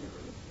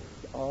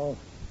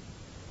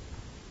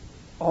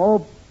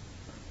 Oh,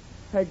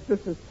 Peg,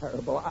 this is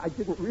terrible. I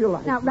didn't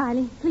realize... Now,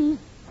 Riley, please,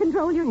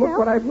 control yourself. Look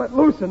what I've let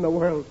loose in the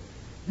world.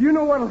 Do you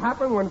know what'll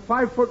happen when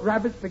 5-foot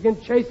rabbits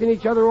begin chasing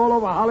each other all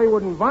over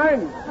Hollywood and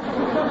Vine?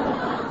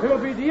 It'll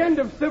be the end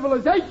of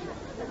civilization.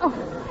 Oh,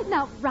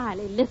 now,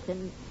 Riley,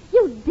 listen.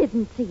 You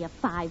didn't see a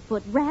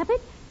 5-foot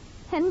rabbit.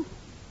 And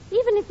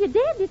even if you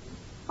did, it's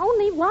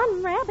only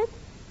one rabbit.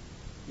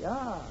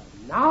 Yeah,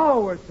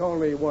 now it's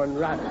only one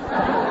rabbit.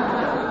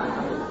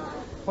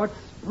 But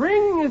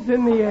spring is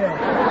in the air.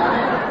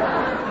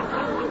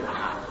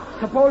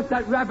 Suppose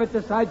that rabbit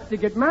decides to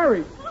get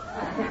married.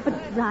 But,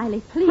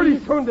 Riley, please. Pretty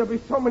soon there'll be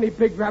so many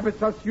big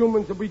rabbits, us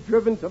humans will be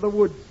driven to the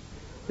woods.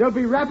 There'll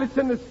be rabbits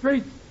in the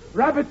streets,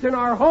 rabbits in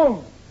our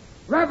homes.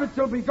 Rabbits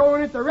will be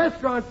going into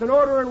restaurants and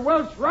ordering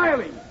Welsh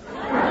Riley.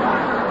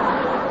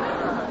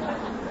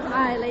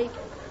 Riley,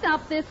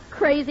 stop this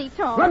crazy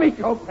talk. Let me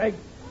go, Peg.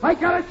 I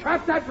gotta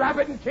trap that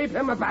rabbit and keep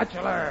him a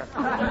bachelor.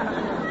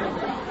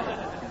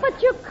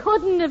 But you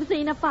couldn't have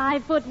seen a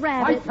 5-foot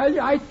rabbit. I tell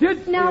you, I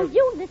did see Now, it.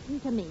 you listen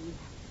to me.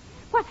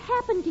 What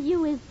happened to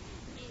you is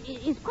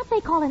what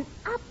they call an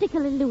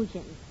optical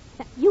illusion.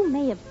 Now, you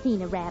may have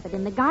seen a rabbit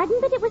in the garden,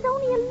 but it was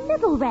only a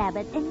little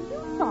rabbit, and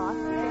you thought...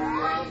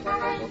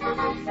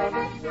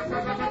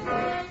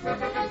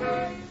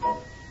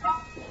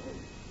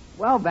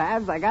 Well,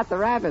 Babs, I got the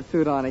rabbit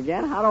suit on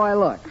again. How do I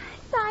look?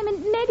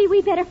 Simon, maybe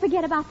we better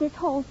forget about this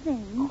whole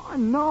thing. Oh,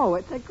 no,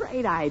 it's a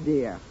great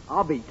idea.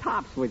 I'll be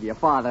tops with your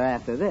father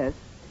after this.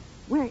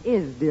 Where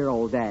is dear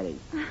old Daddy?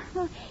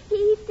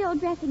 He's still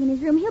dressing in his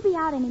room. He'll be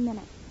out any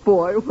minute.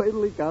 Boy, wait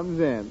till he comes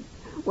in.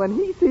 When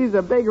he sees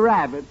a big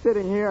rabbit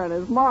sitting here in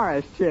his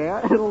Morris chair,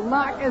 it'll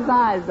knock his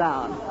eyes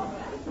out.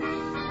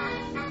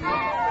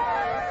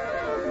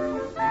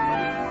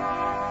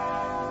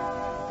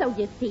 So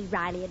you see,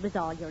 Riley, it was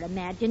all your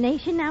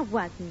imagination now,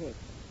 wasn't it?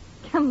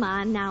 Come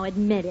on now,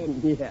 admit it.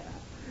 Yeah.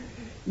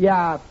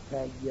 Yeah,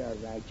 Peg, you're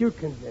right. You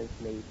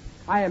convinced me.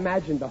 I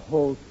imagined the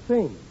whole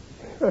thing.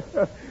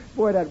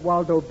 Boy, that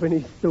Waldo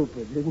Benny's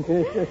stupid, isn't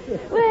he?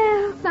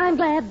 Well, I'm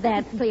glad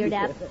that's cleared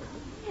up.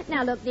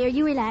 Now, look, dear,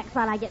 you relax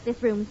while I get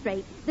this room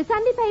straight. The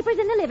Sunday paper's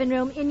in the living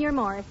room in your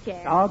Morris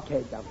chair.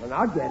 Okay, Dumpling,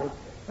 I'll get it.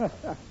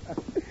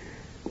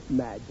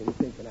 Imagine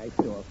thinking I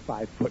saw a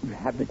 5-foot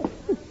rabbit.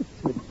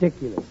 It's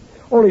ridiculous.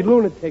 Only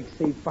lunatics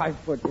see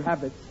 5-foot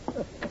rabbits.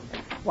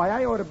 Why,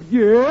 I ought to be...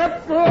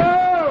 Yep!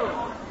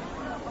 Oh!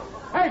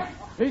 Hey,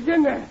 he's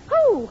in there.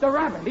 Who? The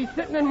rabbit. He's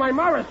sitting in my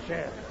Morris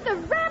chair. The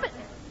rabbit.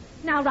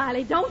 Now,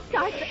 Riley, don't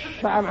start...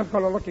 I'm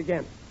going to look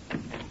again.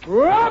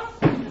 Whoop!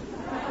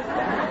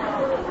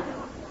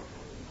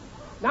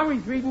 Now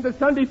he's reading the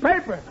Sunday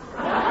paper.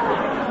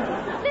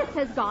 This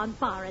has gone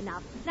far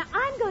enough. Now,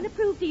 I'm going to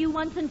prove to you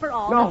once and for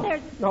all No, that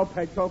there's... no,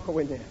 Peg, don't go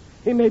in there.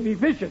 He may be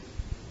vicious.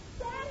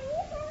 Daddy,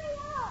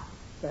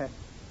 hurry up.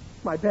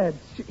 My bed.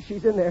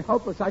 She's in there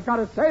helpless. I got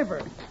to save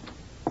her.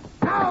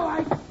 Now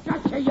I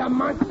got you, you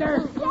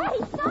monster. Daddy,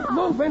 stop.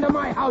 Move into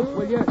my house,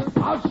 will you?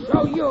 I'll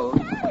show you.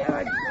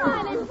 Daddy,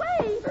 Riley,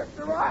 wait.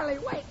 Mr. Riley,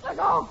 wait. Let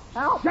go.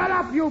 Help. Shut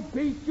up, you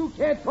beast. You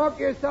can't talk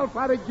yourself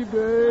out of your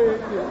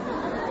bed.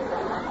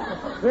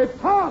 It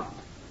talks.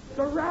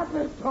 The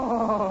rabbit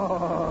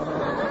talks.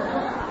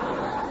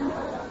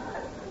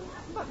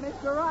 But,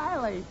 Mr.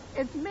 Riley,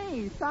 it's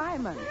me,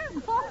 Simon.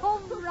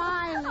 Oh,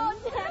 Riley. Oh,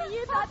 Daddy,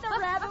 you thought the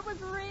rabbit was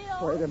real.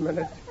 Wait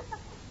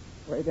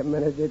a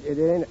minute.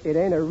 It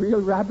ain't a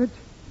real rabbit.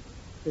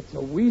 It's a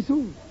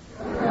weasel.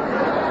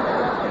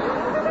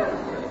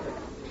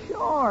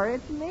 Sure,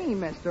 it's me,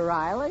 Mr.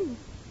 Riley.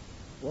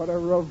 What a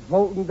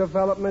revolting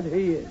development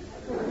he is.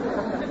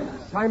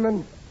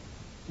 Simon,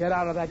 get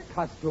out of that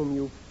costume,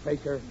 you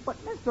faker. But,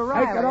 Mr.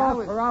 Riley... Take it off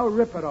or I'll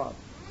rip it off.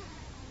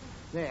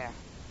 There.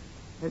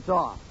 It's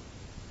off.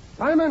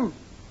 Simon,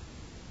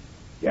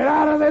 get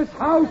out of this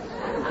house.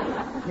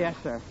 Yes,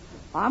 sir.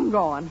 I'm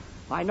going.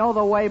 I know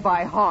the way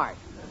by heart.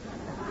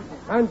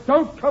 And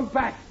don't come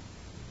back.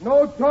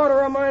 No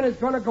daughter of mine is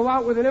going to go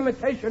out with an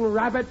imitation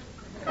rabbit.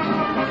 The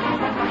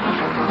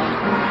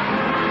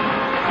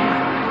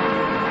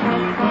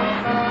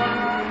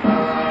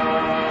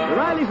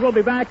Rileys will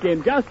be back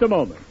in just a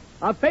moment.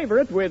 A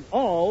favorite with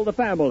all the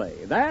family.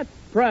 That's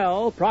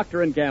Prell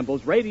Procter &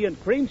 Gamble's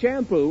Radiant Cream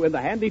Shampoo in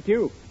the handy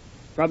tube.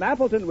 From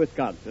Appleton,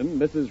 Wisconsin,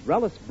 Mrs.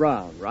 Rellis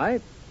Brown,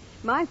 right?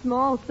 My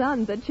small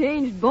son's a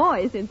changed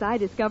boy since I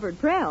discovered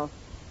Prell.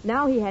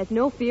 Now he has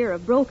no fear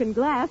of broken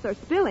glass or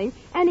spilling,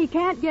 and he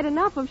can't get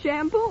enough of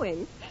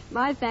shampooing.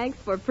 My thanks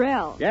for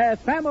Prell.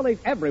 Yes, families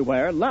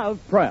everywhere love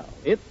Prell.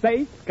 It's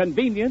safe,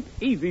 convenient,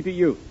 easy to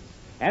use.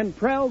 And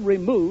Prell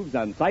removes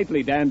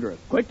unsightly dandruff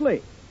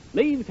quickly.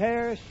 Leaves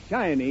hair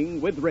shining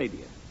with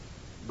radiance.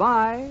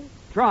 Buy,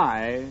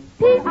 try.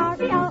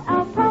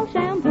 P-R-E-L-L, Prell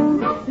shampoo.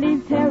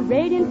 Leaves hair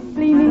radiant,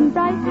 gleaming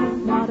bright.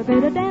 Not a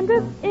bit of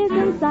dandruff is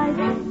in sight.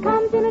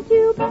 Comes in a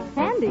tube,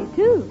 handy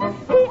too.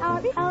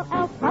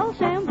 P-R-E-L-L, Prell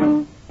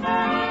shampoo.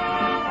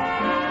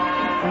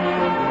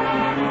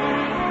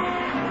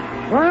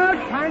 Well,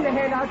 time to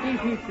hand out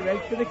these Easter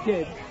eggs to the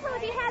kids. Well,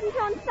 if you hadn't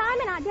thrown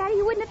Simon out, Daddy,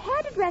 you wouldn't have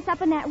had to dress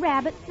up in that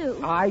rabbit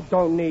suit. I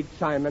don't need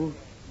Simon.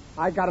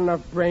 I got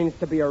enough brains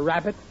to be a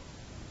rabbit.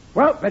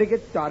 Well, better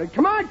get started.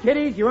 Come on,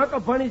 kiddies. Your Uncle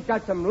Bunny's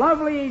got some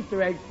lovely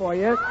Easter eggs for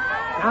you.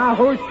 Now,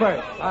 who's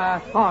first?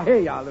 Here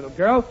you are, little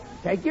girl.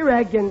 Take your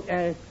egg and,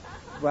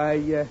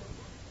 well,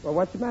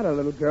 what's the matter,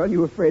 little girl?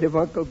 You afraid of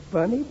Uncle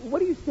Bunny?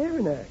 What are you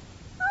staring at?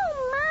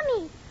 Oh,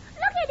 Mommy,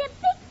 look at the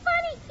big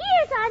funny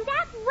ears on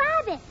that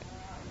rabbit.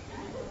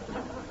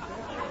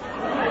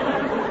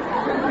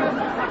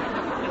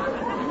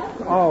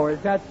 Oh, is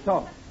that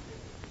so?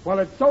 Well,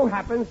 it so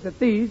happens that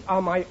these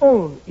are my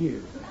own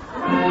ears.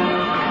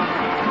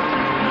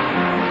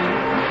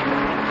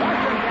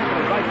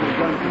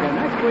 Join us again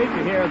next week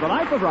to hear The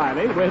Life of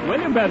Riley with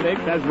William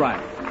Bendix as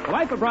Riley. The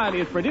Life of Riley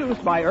is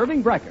produced by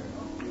Irving Brecker.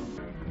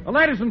 Well,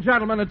 ladies and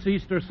gentlemen, it's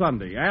Easter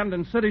Sunday, and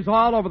in cities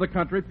all over the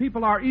country,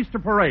 people are Easter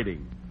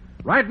parading.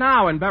 Right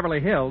now in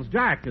Beverly Hills,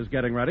 Jack is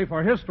getting ready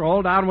for his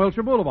stroll down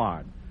Wilshire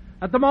Boulevard.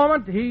 At the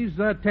moment, he's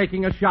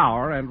taking a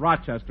shower, and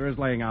Rochester is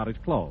laying out his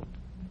clothes.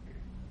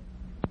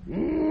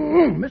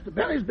 Mr.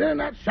 Benny's been in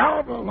that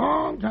shower for a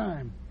long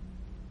time.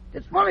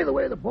 It's funny the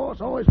way the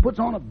boss always puts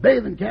on a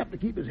bathing cap to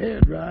keep his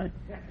hair dry.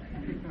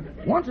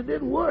 Once it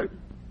didn't work.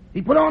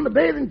 He put on the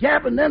bathing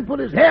cap and then put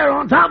his hair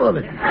on top of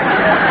it.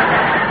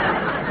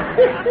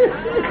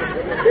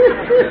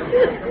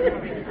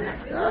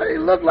 He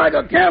looked like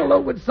a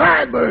cantaloupe with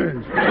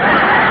sideburns.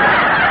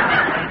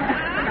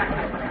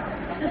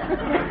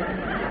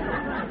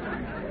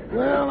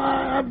 Well,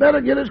 I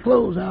better get his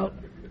clothes out.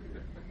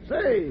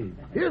 Say,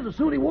 here's the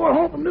suit he wore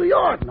home from New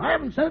York, and I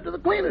haven't sent it to the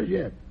cleaners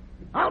yet.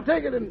 I'll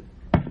take it and...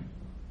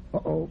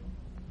 Uh-oh.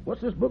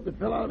 What's this book that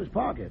fell out of his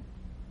pocket?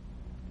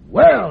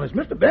 Well, it's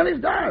Mr. Benny's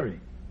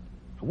diary.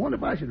 I wonder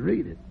if I should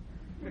read it.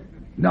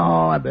 No,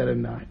 I better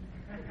not.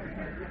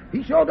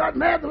 He sure got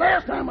mad the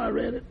last time I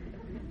read it.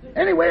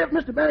 Anyway, if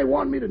Mr. Benny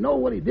wanted me to know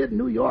what he did in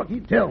New York,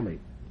 he'd tell me.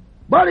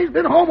 But he's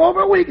been home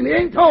over a week and he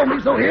ain't told me,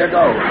 so here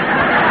goes.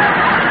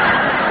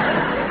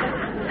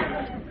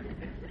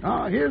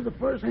 Here's the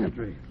first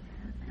entry.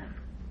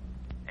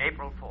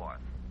 April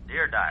 4th.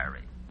 Dear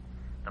Diary,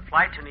 the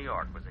flight to New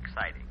York was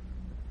exciting.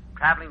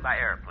 Traveling by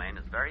airplane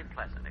is very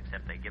pleasant,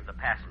 except they give the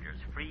passengers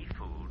free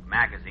food,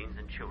 magazines,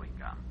 and chewing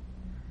gum.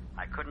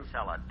 I couldn't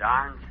sell a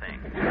darn thing.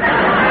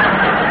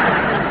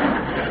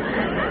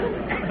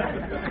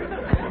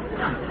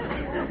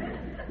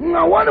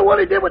 I wonder what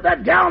he did with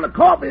that gallon of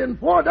coffee and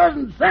 4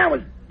 dozen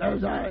sandwiches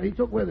he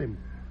took with him.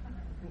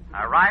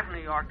 I arrived in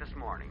New York this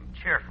morning,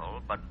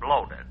 cheerful but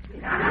bloated.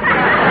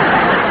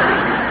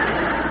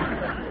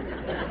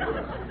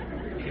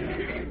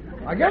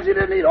 I guess he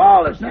didn't eat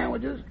all the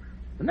sandwiches.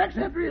 The next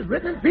entry is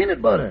written in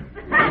peanut butter.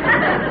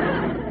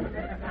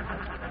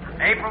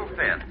 April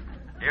 5th.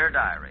 Dear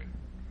Diary,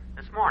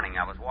 this morning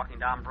I was walking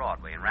down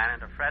Broadway and ran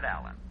into Fred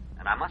Allen,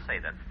 and I must say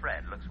that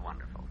Fred looks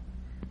wonderful.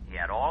 He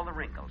had all the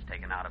wrinkles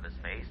taken out of his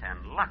face,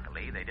 and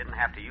luckily they didn't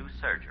have to use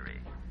surgery.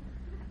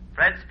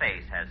 Fred's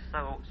face has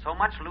so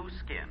much loose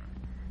skin,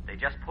 they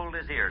just pulled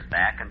his ears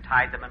back and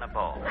tied them in a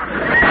bow.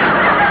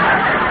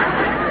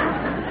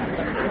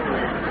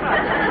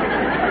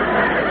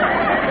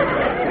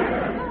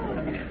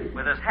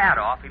 With his hat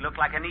off, he looked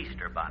like an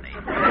Easter bunny.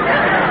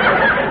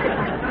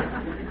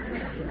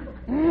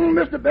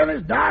 Mr.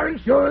 Bennett's diary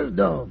sure is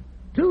dull.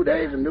 2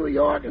 days in New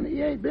York, and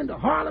he ain't been to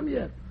Harlem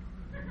yet.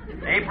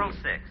 April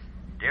 6th.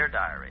 Dear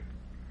Diary,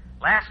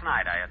 last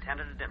night I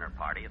attended a dinner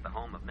party at the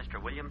home of Mr.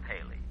 William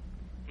Paley.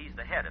 He's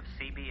the head of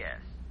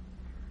CBS.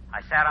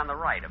 I sat on the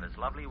right of his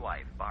lovely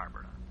wife,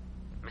 Barbara.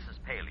 Mrs.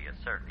 Paley is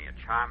certainly a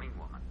charming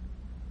woman.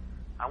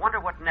 I wonder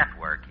what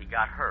network he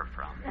got her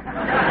from.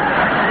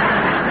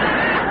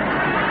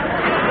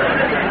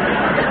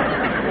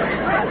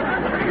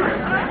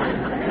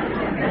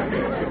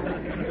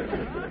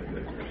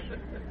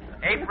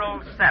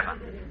 April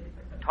 7th.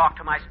 Talk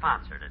to my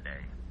sponsor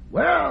today.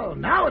 Well,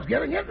 now it's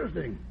getting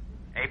interesting.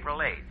 April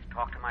 8th.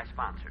 Talk to my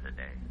sponsor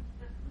today.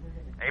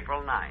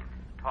 April 9th.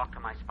 Talk to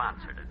my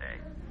sponsor today.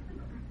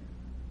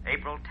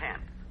 April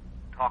 10th.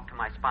 Talk to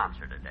my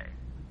sponsor today.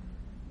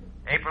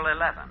 April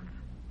 11th.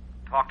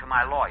 Talk to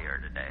my lawyer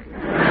today.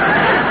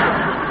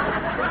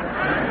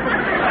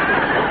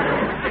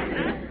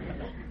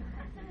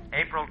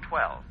 April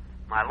 12th.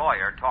 My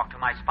lawyer talked to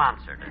my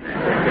sponsor today.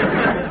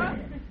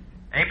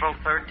 April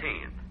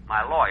 13th.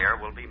 My lawyer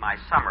will be my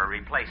summer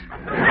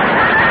replacement.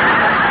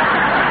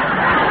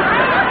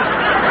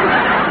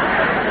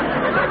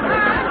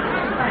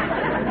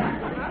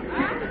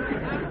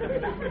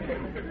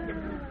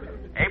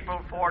 April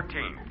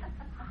 14th.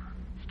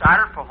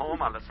 Started for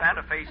home on the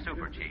Santa Fe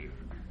Super Chief.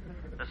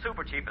 The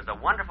Super Chief is a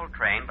wonderful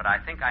train, but I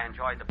think I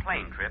enjoyed the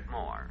plane trip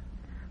more.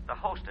 The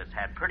hostess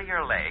had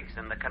prettier legs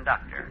than the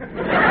conductor.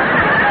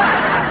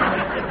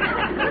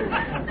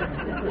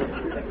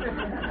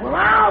 Well,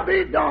 I'll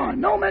be darned.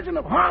 No mention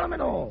of Harlem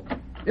at all.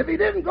 If he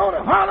didn't go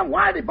to Harlem,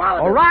 why'd he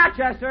bother? Oh,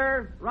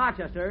 Rochester!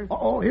 Rochester.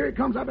 Uh-oh, here he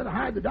comes. I better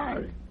hide the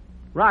diary.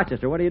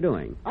 Rochester, what are you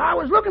doing? I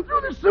was looking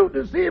through this suit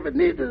to see if it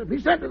needs to be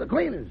sent to the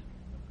cleaners.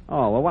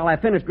 Oh, well, while I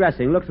finish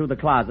dressing, look through the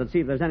closet, see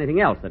if there's anything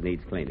else that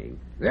needs cleaning.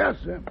 Yes,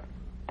 sir.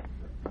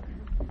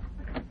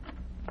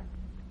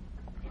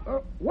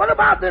 What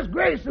about this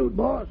gray suit,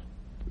 boss?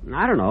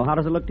 I don't know. How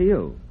does it look to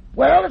you?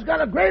 Well, it's got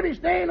a gravy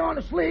stain on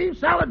the sleeve,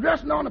 salad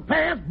dressing on the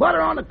pants,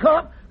 butter on the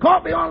cup,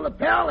 coffee on the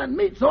lapel, and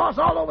meat sauce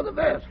all over the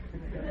vest.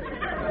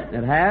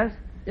 It has?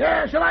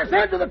 Yeah, shall I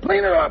send it to the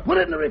cleaner or put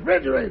it in the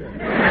refrigerator?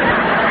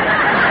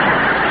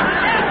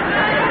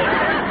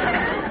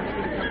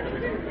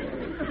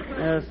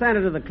 Send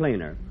it to the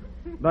cleaner.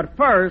 But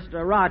first,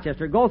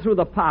 Rochester, go through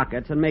the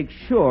pockets and make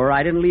sure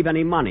I didn't leave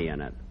any money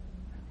in it.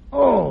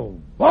 Oh,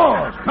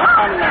 boss,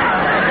 come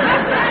now.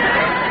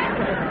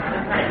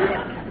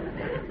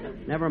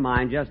 Never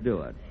mind, just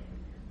do it.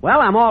 Well,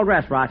 I'm all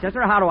dressed,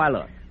 Rochester. How do I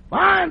look?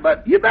 Fine,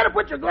 but you better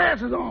put your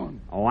glasses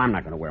on. Oh, I'm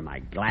not going to wear my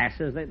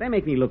glasses. They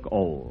make me look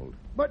old.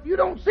 But you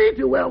don't see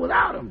too well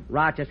without them.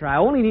 Rochester, I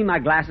only need my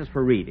glasses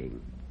for reading.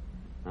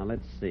 Now,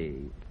 let's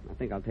see. I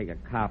think I'll take a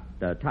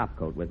top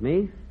coat with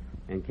me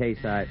in case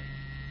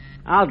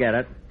I'll get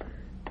it.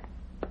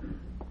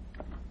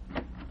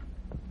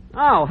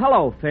 Oh,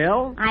 hello,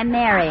 Phil. I'm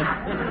Mary.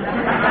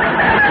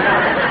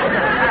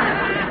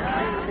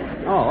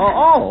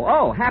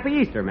 Oh, happy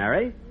Easter,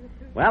 Mary.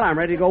 Well, I'm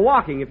ready to go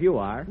walking if you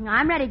are.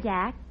 I'm ready,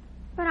 Jack.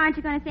 But aren't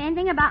you going to say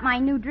anything about my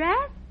new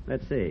dress?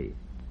 Let's see.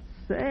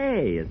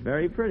 Say, it's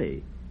very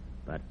pretty.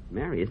 But,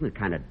 Mary, isn't it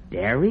kind of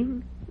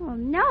daring? Well,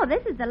 no,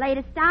 this is the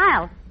latest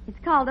style. It's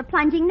called a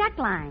plunging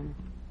neckline.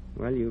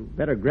 Well, you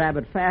better grab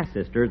it fast,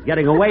 sister. It's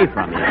getting away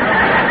from you.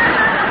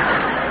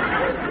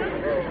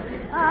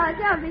 Oh,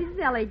 don't be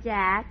silly,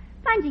 Jack.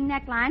 Plunging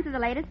necklines are the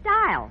latest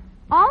style.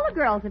 All the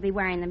girls will be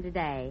wearing them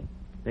today.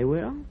 They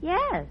will?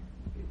 Yes.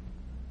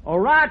 Oh,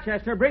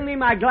 Rochester, bring me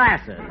my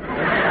glasses.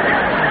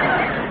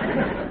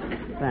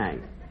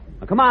 Thanks.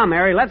 Well, come on,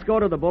 Mary. Let's go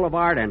to the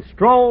boulevard and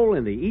stroll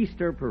in the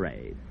Easter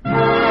parade.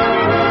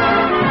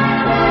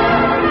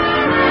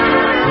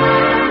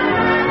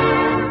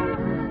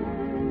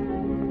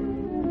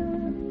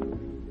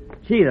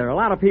 Gee, there are a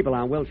lot of people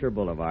on Wilshire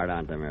Boulevard,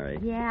 aren't there, Mary?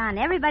 Yeah, and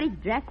everybody's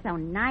dressed so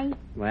nice.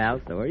 Well,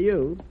 so are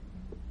you.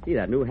 Gee,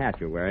 that new hat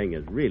you're wearing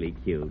is really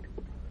cute.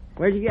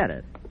 Where'd you get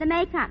it? The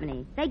May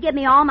Company. They give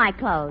me all my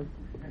clothes.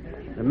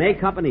 The May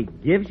Company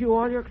gives you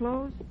all your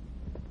clothes?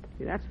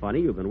 See, that's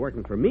funny. You've been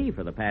working for me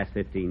for the past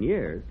 15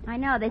 years. I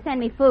know. They send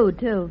me food,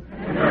 too.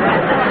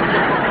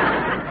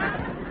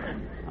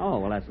 Oh,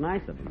 well, that's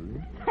nice of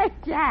them. Hey,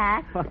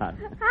 Jack. What?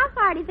 How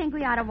far do you think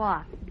we ought to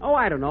walk? Oh,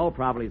 I don't know.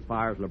 Probably as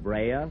far as La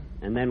Brea,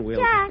 and then we'll...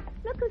 Jack,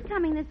 look who's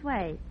coming this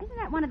way. Isn't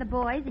that one of the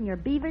boys in your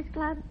Beavers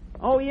Club?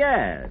 Oh,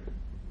 yes.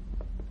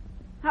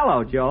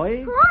 Hello,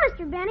 Joey. Hello,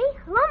 Mr. Benny.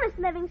 Hello, Miss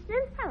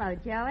Livingston. Hello,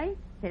 Joey.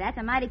 Say, that's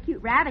a mighty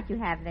cute rabbit you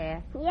have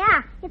there.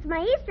 Yeah, it's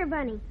my Easter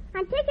bunny.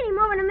 I'm taking him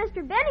over to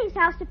Mr. Benny's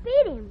house to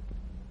feed him.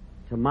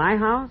 To my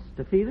house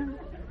to feed him?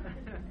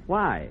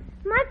 Why?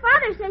 My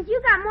father says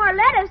you got more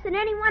lettuce than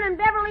anyone in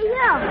Beverly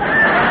Hills.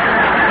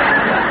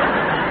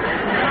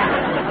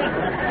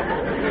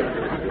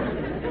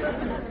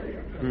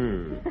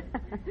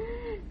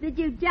 Did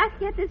you just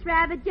get this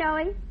rabbit,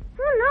 Joey?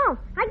 Oh, no.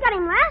 I got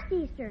him last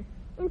Easter.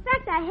 In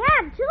fact, I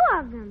had 2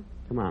 of them.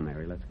 Come on,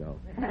 Mary, let's go.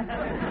 In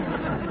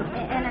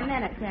a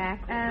minute,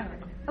 Jack.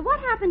 What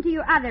happened to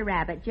your other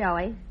rabbit,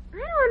 Joey? I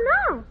don't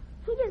know.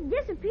 He just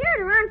disappeared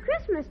around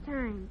Christmas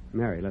time.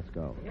 Mary, let's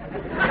go.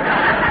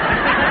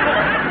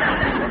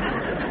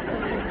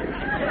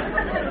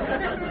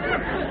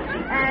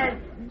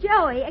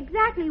 Joey,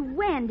 exactly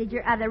when did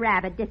your other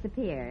rabbit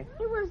disappear?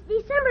 It was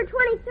December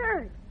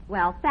 23rd.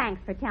 Well,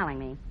 thanks for telling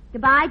me.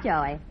 Goodbye,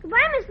 Joey.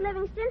 Goodbye, Miss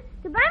Livingston.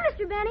 Goodbye,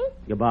 Mr. Benny.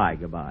 Goodbye,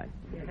 goodbye.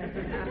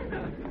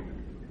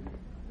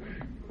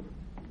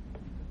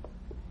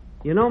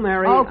 You know,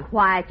 Mary... Oh,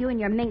 quiet. You and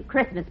your mink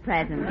Christmas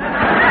presents.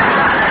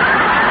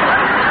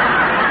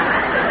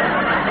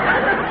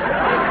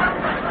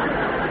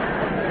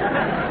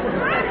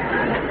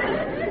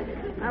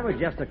 That was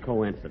just a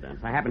coincidence.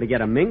 I happened to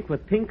get a mink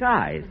with pink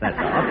eyes, that's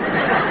all.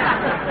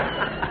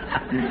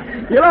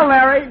 You know,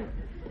 Larry,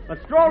 but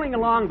strolling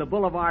along the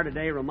boulevard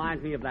today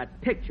reminds me of that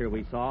picture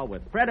we saw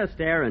with Fred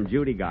Astaire and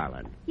Judy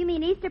Garland. You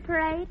mean Easter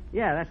Parade?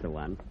 Yeah, that's the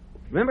one.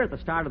 Remember at the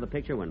start of the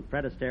picture when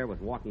Fred Astaire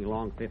was walking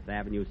along Fifth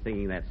Avenue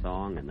singing that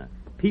song and the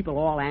people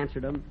all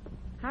answered him?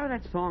 How did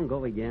that song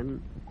go again?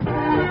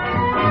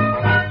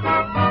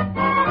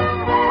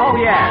 Oh,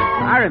 yes,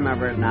 I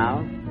remember it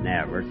now.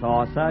 Never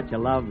saw such a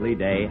lovely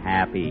day.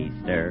 Happy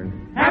Easter.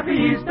 Happy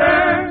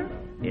Easter.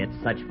 It's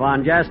such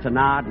fun just to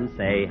nod and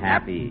say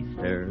Happy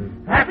Easter.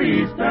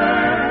 Happy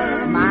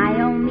Easter. My,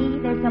 oh me,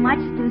 there's so much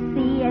to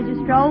see as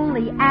you stroll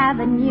the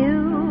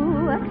avenue.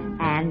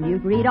 And you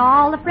greet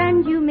all the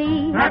friends you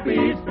meet. Happy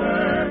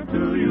Easter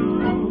to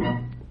you.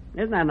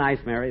 Isn't that nice,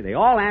 Mary? They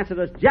all answered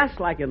us just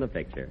like in the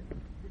picture.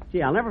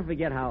 Gee, I'll never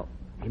forget how...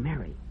 Hey,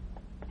 Mary,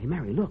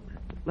 look.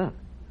 Look.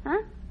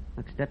 Huh?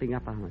 Look, stepping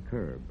up on the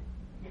curb.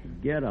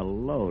 Get a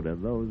load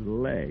of those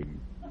legs.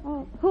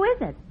 Oh, who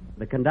is it?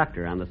 The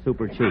conductor on the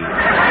Super Chief.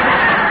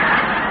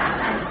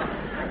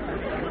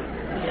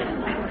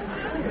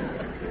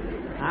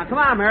 Now, come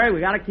on, Mary. We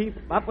got to keep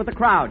up with the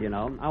crowd, you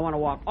know. I want to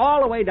walk all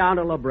the way down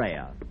to La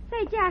Brea.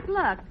 Say, Jack,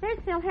 look. There's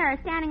Phil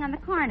Harris standing on the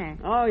corner.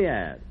 Oh,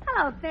 yes.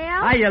 Hello,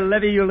 Phil. Hiya,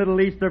 Livy, you little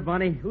Easter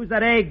bunny. Who's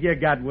that egg you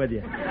got with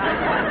you?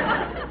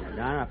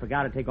 Darn, I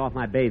forgot to take off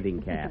my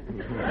bathing cap.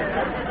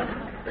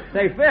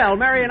 Say, Phil,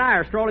 Mary and I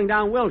are strolling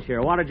down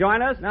Wilshire. Want to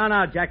join us?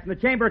 No, Jackson. The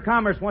Chamber of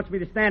Commerce wants me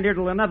to stand here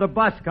till another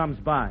bus comes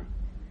by.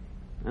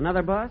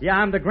 Another bus? Yeah,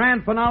 I'm the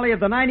grand finale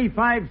of the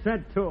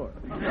 95-cent tour.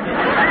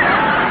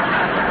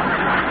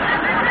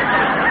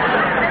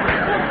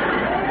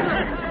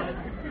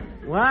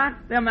 What?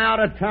 Them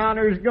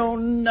out-of-towners go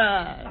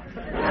nuts.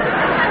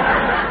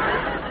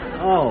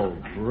 Oh,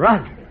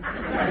 brother.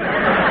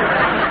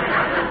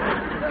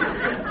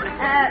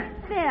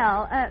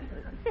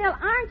 Phil,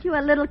 aren't you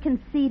a little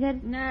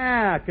conceited?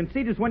 Nah,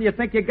 conceited's when you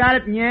think you got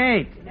it and you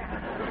ain't.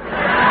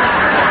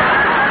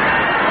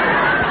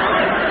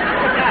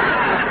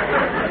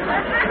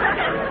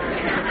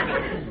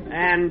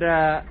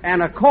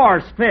 And of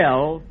course,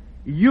 Phil,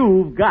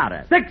 you've got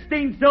it.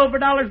 16 silver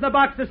dollars in a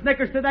box of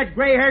Snickers to that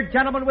gray-haired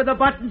gentleman with a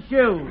button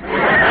shoe.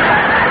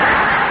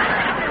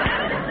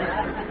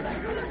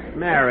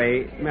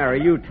 Mary,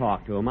 you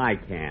talk to him. I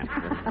can't.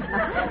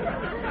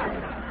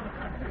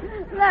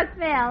 Look,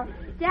 Phil,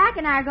 Jack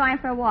and I are going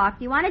for a walk.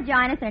 Do you want to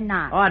join us or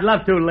not? Oh, I'd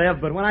love to, Liv,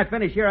 but when I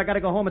finish here, I got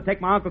to go home and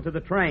take my uncle to the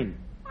train.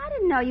 I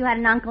didn't know you had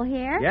an uncle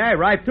here. Yeah, he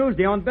arrived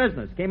Tuesday on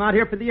business. Came out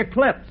here for the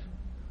eclipse.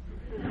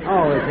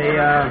 Oh,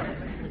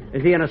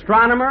 is he an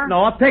astronomer?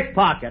 No, a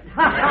pickpocket.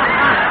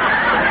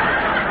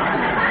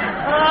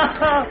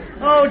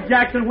 Oh,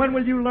 Jackson, when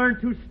will you learn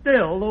to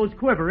still those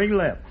quivering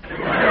lips?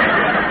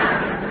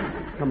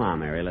 Come on,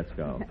 Mary, let's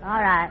go.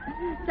 All right.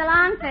 So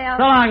long, Phil.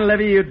 So long,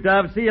 Livy, you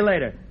dove. See you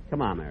later.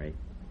 Come on, Mary.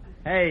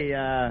 Hey,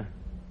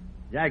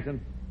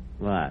 Jackson.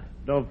 What?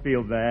 Don't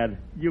feel bad.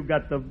 You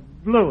got the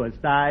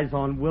bluest eyes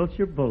on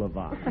Wilshire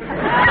Boulevard.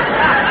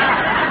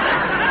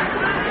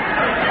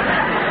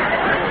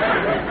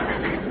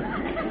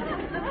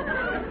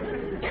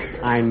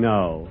 I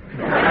know.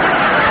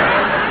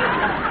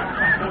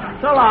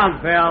 So long,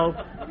 Phil.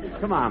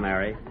 Come on,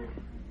 Mary.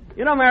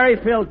 You know, Mary,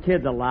 Phil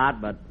kids a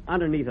lot, but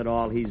underneath it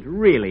all, he's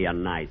really a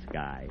nice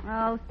guy.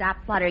 Oh, stop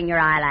fluttering your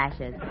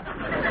eyelashes.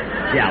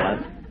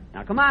 Jealous.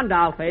 Now, come on,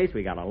 Dollface.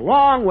 We got a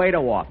long way to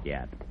walk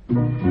yet.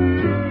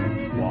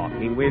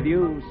 Walking with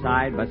you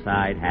side by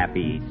side,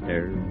 happy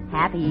Easter.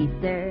 Happy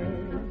Easter.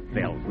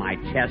 Fills my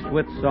chest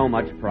with so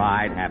much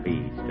pride,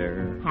 happy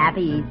Easter.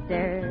 Happy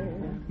Easter.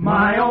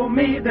 My, oh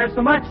me, there's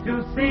so much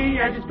to see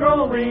as you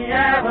stroll the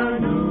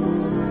avenue.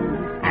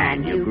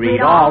 And you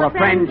greet all the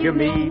friends you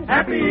meet.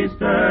 Happy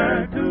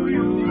Easter to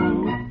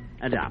you.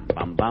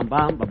 Bum bum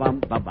bum bum bum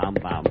bum bum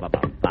bum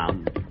bum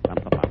bum bum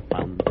bum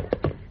bum.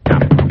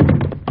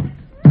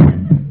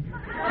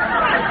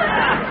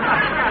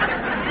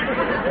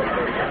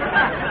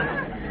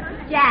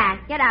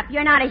 Jack, get up.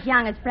 You're not as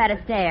young as Fred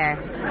Astaire.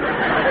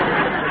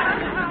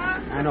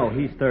 I know,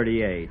 he's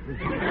 38.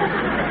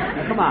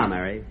 Now, come on,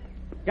 Mary.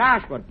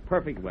 Gosh, what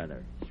perfect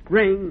weather.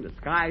 Spring, the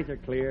skies are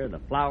clear, the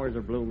flowers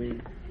are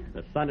blooming,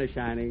 the sun is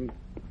shining.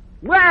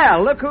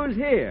 Well, look who's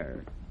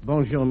here.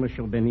 Bonjour,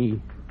 Monsieur Benny.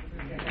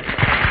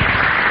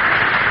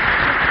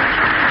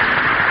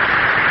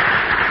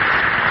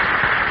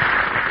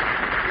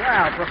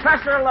 Well,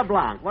 Professor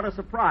LeBlanc, what a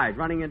surprise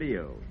running into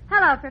you.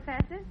 Hello,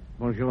 Professor.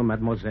 Bonjour,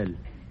 mademoiselle.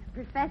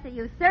 Professor,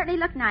 you certainly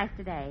look nice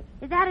today.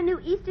 Is that a new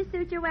Easter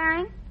suit you're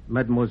wearing?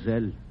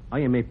 Mademoiselle, I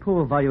am a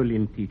poor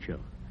violin teacher.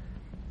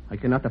 I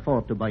cannot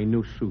afford to buy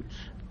new suits.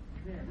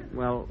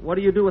 Well, what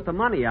do you do with the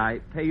money I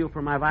pay you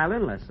for my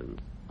violin lessons?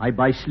 I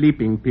buy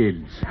sleeping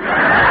pills.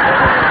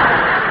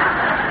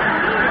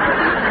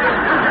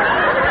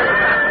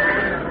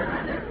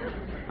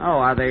 Oh,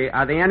 are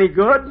they any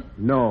good?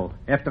 No.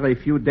 After a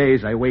few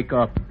days, I wake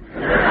up.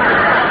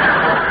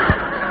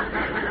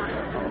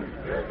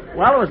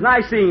 Well, it was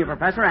nice seeing you,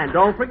 Professor, and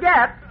don't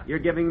forget, you're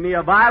giving me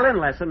a violin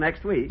lesson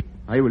next week.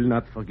 I will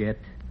not forget.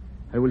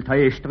 I will tie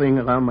a string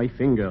around my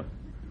finger.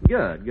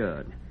 Good,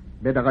 good.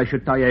 Better I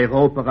should tie a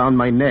rope around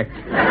my neck.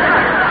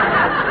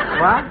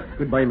 What?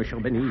 Goodbye, Monsieur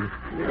Benny.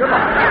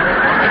 Goodbye.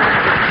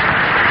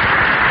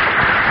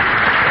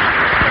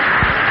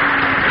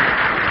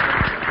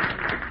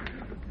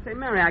 Say,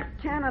 Mary, I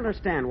can't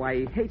understand why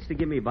he hates to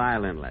give me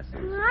violin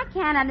lessons. I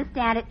can't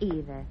understand it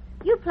either.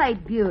 You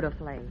played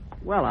beautifully.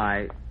 Well,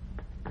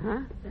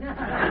 Huh?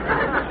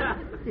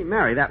 See,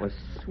 Mary, that was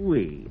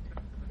sweet.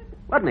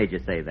 What made you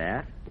say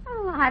that?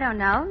 Oh, I don't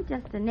know.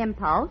 Just an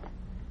impulse.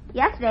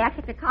 Yesterday, I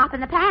kicked a cop in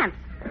the pants.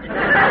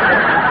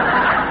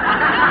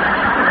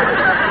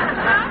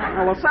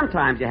 Oh, well,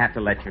 sometimes you have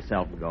to let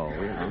yourself go,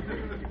 you know.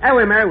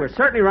 Anyway, Mary, we're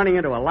certainly running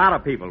into a lot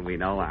of people we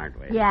know, aren't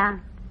we? Yeah.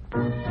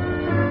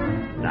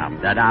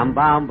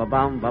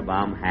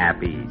 Dum-da-dum-bum-ba-bum-ba-bum.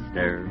 Happy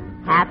Easter.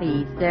 Happy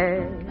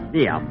Easter.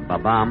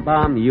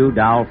 Yum-ba-bum-bum. You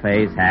doll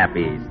face.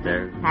 Happy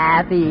Easter.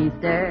 Happy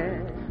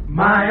Easter.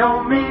 My,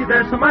 oh me,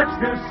 there's so much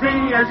to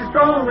see as you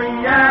stroll the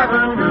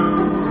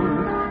avenue.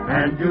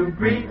 And you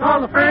greet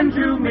all the friends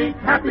you meet.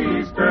 Happy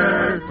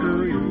Easter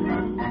to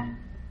you.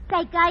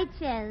 Say,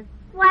 Gertrude,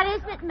 what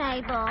is it,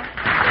 Mabel?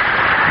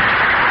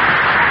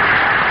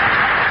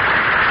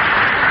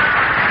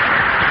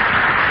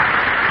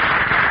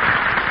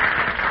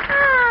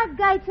 Ah,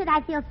 Gertrude,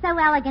 I feel so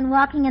elegant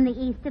walking in the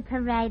Easter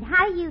parade.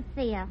 How do you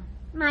feel?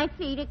 My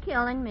feet are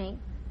killing me.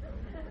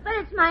 But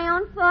it's my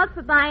own fault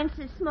for buying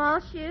such small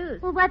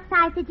shoes. Well, what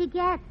size did you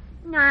get?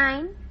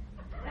 9.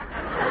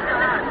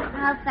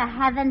 Oh, for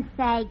heaven's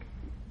sakes.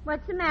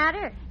 What's the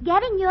matter?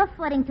 Getting your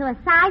foot into a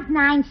size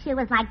 9 shoe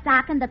is like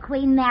docking the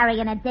Queen Mary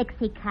in a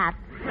Dixie cup.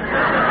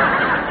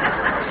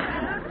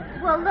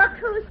 Well, look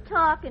who's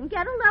talking.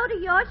 Get a load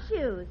of your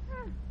shoes.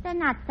 They're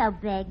not so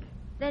big.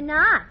 They're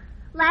not.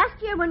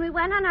 Last year when we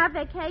went on our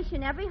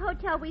vacation, every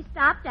hotel we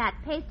stopped at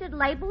pasted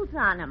labels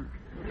on them.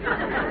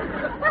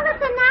 Well,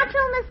 it's a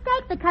natural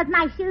mistake because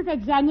my shoes are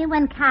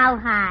genuine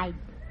cowhide.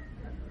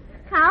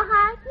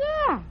 Cowhide?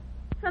 Yeah.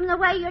 From the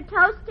way your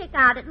toes stick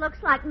out, it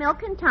looks like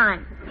milking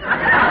time.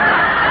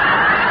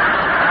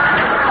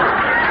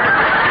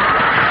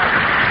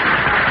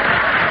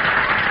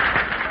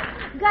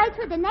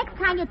 Gertrude, the next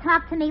time you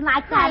talk to me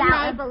like that, Hey,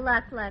 I'll... Mabel,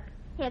 look.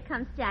 Here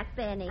comes Jack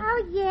Benny.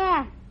 Oh,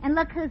 yeah. And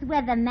look who's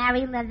with her,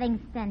 Mary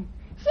Livingston.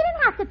 She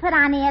didn't have to put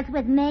on airs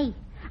with me.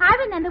 I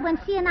remember when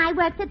she and I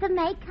worked at the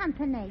maid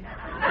company.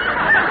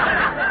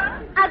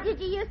 Did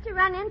you used to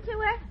run into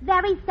her?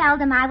 Very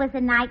seldom. I was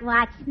a night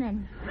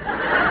watchman.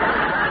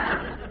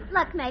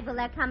 Look, Mabel,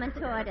 they're coming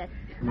toward us.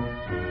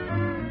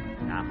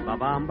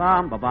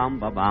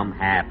 Ba-bum-bum-ba-bum-ba-bum.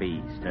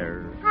 Happy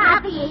Easter.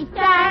 Happy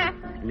Easter.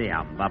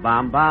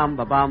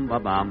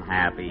 Ba-bum-bum-ba-bum-ba-bum.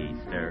 Happy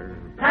Easter.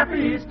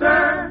 Happy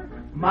Easter.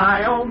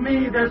 My, oh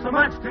me, there's so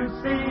much to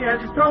see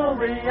as you stroll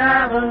the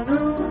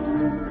avenue.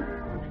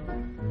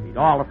 Meet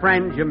all the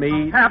friends you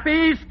meet.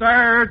 Happy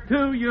Easter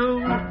to you.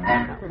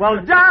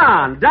 Well,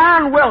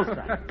 Don Wilson.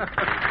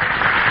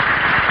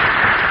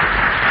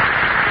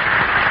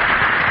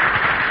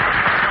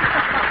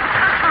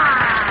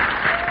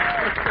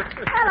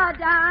 Hello,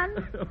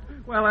 Don.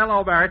 Well,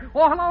 hello, Barry.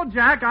 Oh, hello,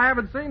 Jack. I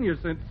haven't seen you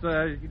since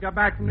you got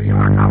back from New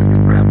York. How was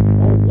your trip?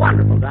 Oh,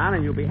 wonderful, Don,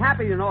 and you'll be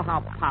happy to know how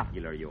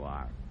popular you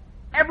are.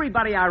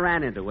 Everybody I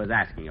ran into was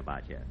asking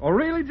about you. Oh,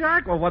 really,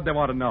 Jack? Well, what'd they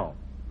want to know?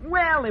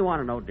 Well, they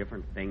want to know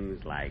different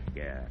things like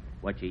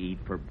what you eat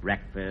for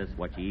breakfast,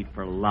 what you eat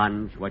for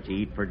lunch, what you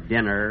eat for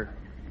dinner,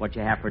 what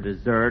you have for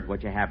dessert,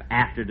 what you have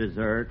after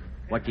dessert,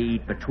 what you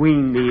eat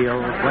between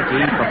meals, what you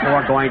eat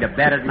before going to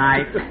bed at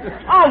night.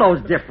 All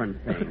those different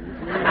things.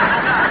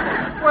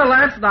 Well,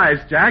 that's nice,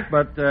 Jack,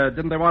 but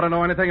didn't they want to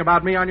know anything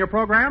about me on your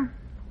program?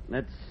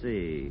 Let's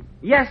see.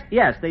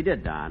 Yes, they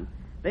did, Don.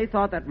 They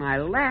thought that my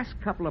last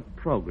couple of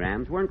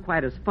programs weren't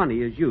quite as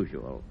funny as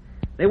usual.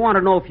 They want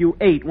to know if you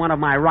ate one of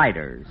my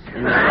writers. Oh,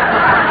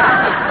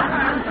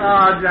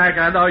 Jack,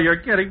 I know you're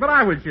kidding, but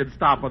I wish you'd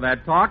stop with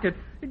that talk. It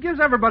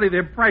gives everybody the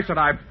impression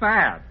I'm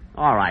fat.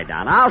 All right,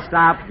 Don, I'll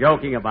stop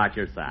joking about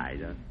your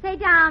size. Say,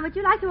 Don, would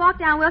you like to walk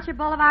down Wilshire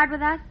Boulevard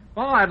with us?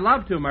 Oh, I'd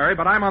love to, Mary,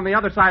 but I'm on the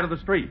other side of the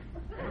street.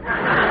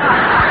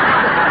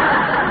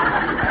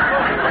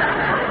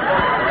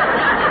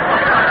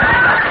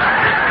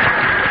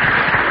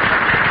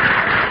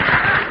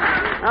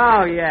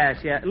 Oh,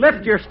 yes.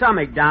 Lift your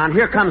stomach, Don.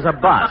 Here comes a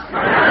bus.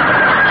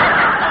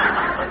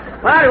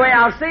 Well, anyway,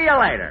 I'll see you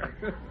later.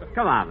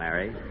 Come on,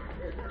 Mary.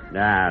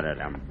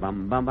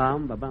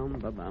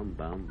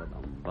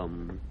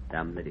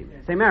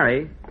 Say,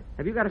 Mary,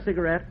 have you got a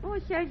cigarette? Oh,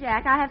 sure,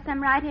 Jack. I have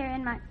some right here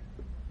in my...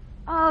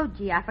 Oh,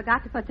 gee, I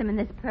forgot to put them in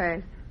this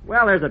purse.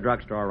 Well, there's a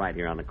drugstore right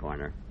here on the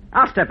corner.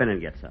 I'll step in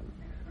and get some.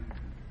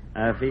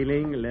 A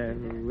feeling low,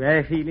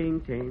 a feeling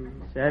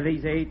tense.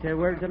 These 8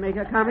 words that make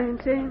a common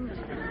sense.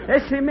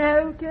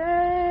 Smell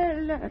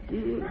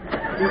lucky.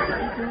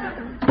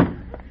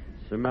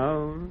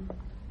 Simone.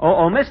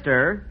 Oh,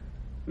 Mister.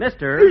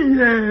 Mister.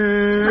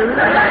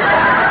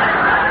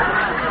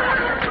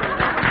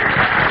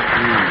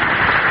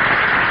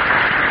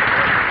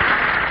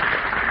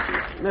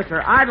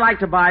 Mister, I'd like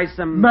to buy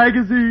some...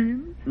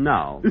 Magazines?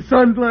 No.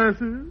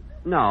 Sunglasses?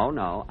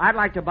 No. I'd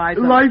like to buy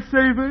some...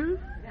 Lifesavers?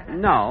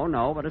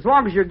 No, but as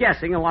long as you're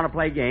guessing and want to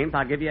play games,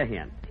 I'll give you a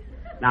hint.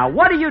 Now,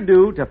 what do you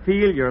do to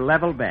feel your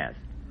level best?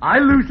 I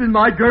loosen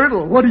my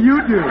girdle. What do you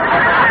do?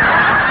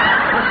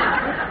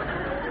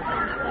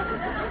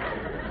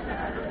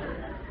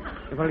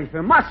 Well, if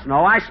you must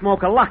know, I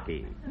smoke a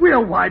Lucky.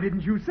 Well, why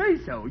didn't you say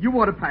so? You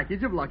want a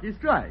package of Lucky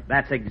Strikes.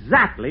 That's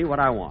exactly what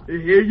I want.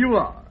 Here you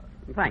are.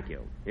 Thank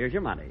you. Here's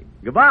your money.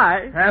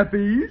 Goodbye.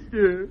 Happy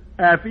Easter.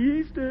 Happy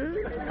Easter.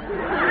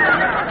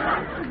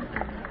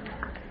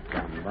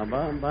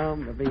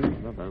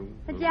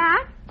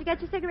 Jack, did you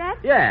get your cigarette?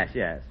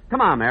 Yes.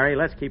 Come on, Mary.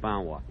 Let's keep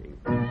on walking.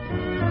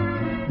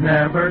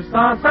 Never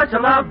saw such a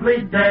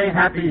lovely day.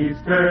 Happy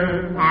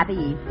Easter. Happy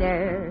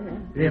Easter.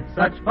 It's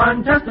such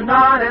fun just to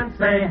nod and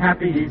say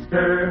Happy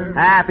Easter.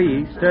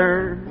 Happy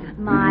Easter.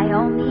 My,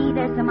 oh me,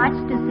 there's so much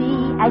to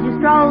see as you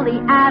stroll the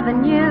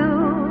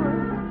avenue.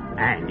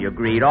 And you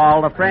greet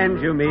all the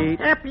friends you meet.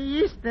 Happy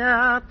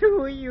Easter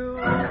to you.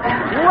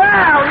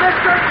 Well,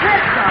 Mr.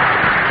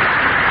 Kitzel!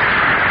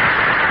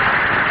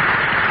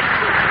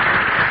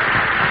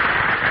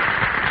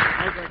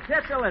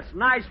 Kitzel, it's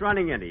nice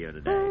running into you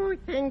today. Oh,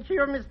 thank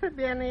you, Mr.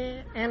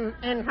 Benny. And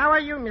how are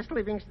you, Miss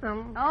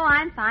Livingston? Oh,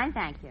 I'm fine,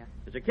 thank you.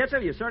 Mr.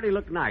 Kitzel, you certainly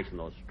look nice in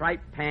those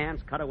striped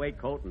pants, cutaway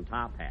coat, and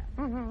top hat.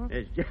 Mm-hmm.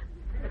 It's just...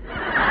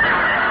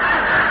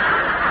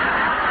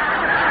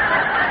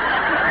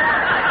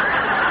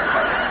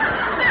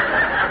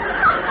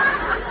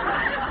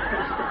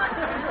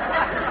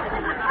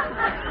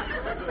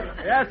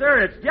 Yes, sir,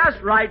 it's just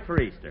right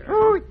for Easter.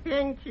 Oh,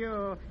 thank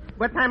you.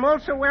 But I'm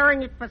also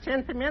wearing it for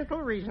sentimental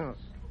reasons.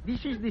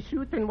 This is the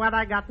suit in what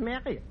I got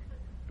married.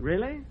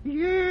 Really?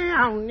 Yeah,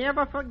 I'll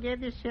never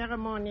forget the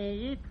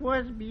ceremony. It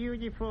was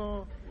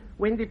beautiful.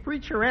 When the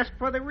preacher asked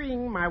for the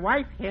ring, my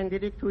wife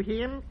handed it to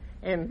him,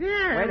 and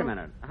then... Wait a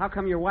minute. How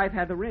come your wife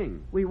had the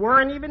ring? We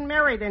weren't even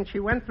married, and she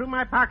went through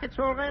my pockets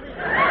already.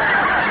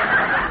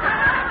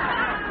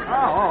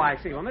 Oh, I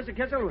see. Well, Mr.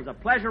 Kitzel, it was a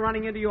pleasure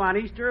running into you on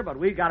Easter, but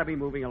we've got to be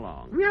moving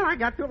along. Well, I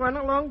got to run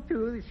along,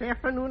 too. This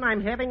afternoon, I'm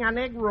having an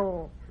egg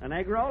roll. An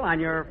egg roll on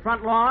your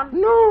front lawn?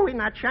 No, in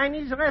a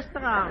Chinese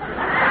restaurant.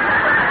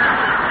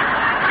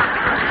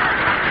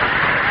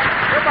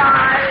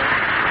 Goodbye.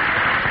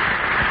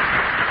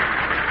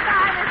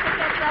 Bye, Mr.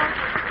 Kitzel.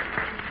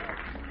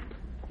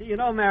 See, you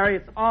know, Mary,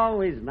 it's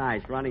always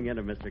nice running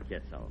into Mr.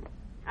 Kitzel.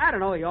 I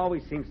don't know, he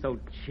always seems so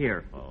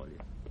cheerful.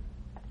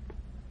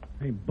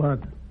 Hey,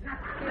 Bud.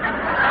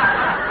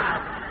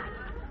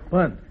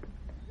 Bud.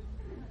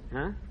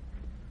 Huh?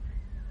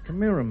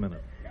 Come here a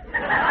minute.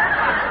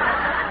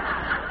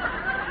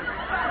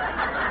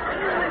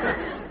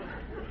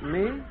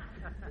 Me?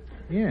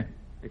 Yeah.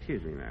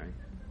 Excuse me, Mary.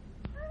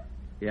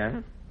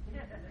 Yes?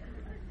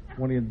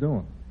 What are you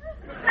doing?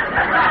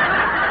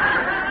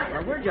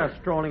 Well, we're just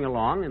strolling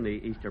along in the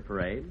Easter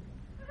parade.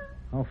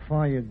 How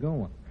far you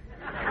going?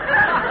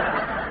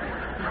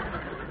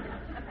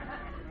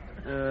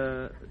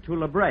 To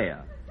La Brea.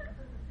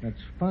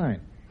 That's fine.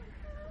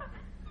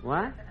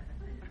 What?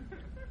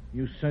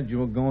 You said you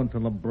were going to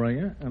La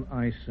Brea, and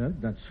I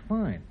said that's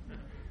fine.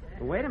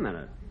 Well, wait a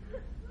minute.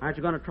 Aren't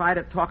you going to try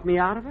to talk me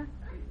out of it?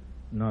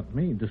 Not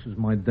me. This is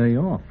my day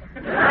off.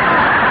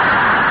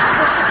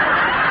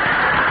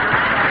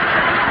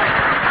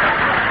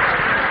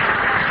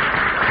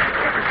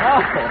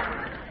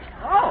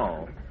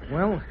 Oh.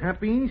 Well,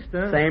 happy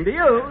Easter. Same to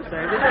you.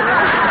 Same to you.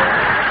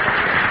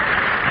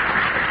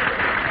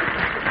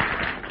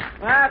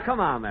 Well, come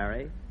on,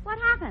 Mary. What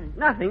happened?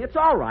 Nothing. It's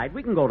all right.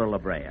 We can go to La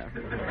Brea.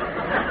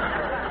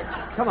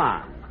 Come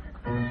on.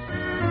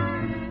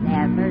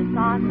 Never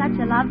saw such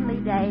a lovely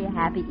day.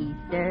 Happy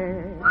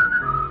Easter.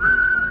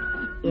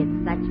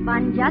 It's such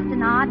fun just to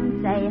nod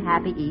and say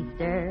Happy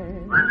Easter.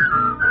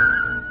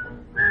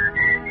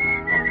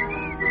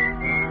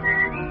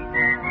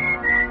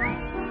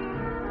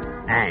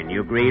 And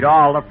you greet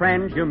all the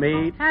friends you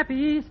meet. Happy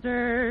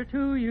Easter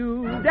to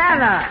you.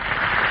 Dana!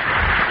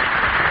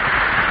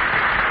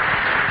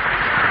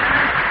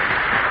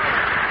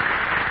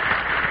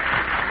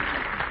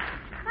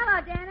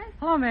 Hello, Dennis.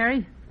 Hello,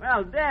 Mary.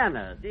 Well,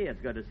 Dana, gee,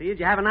 it's good to see you. Did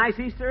you have a nice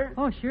Easter?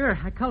 Oh, sure.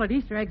 I colored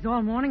Easter eggs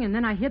all morning, and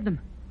then I hid them.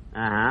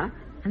 Uh-huh.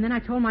 And then I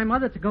told my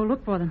mother to go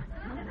look for them.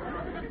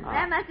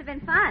 That must have been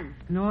fun.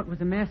 No, it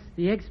was a mess.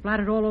 The eggs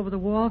splattered all over the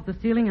walls, the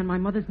ceiling, and my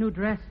mother's new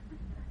dress.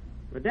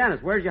 Well,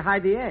 Dennis, where'd you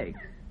hide the eggs?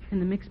 In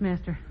the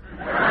Mixmaster.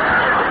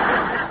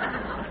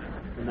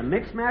 In the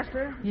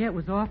Mixmaster? Yeah, it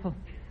was awful.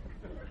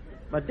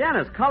 But,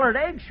 Dennis, colored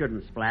eggs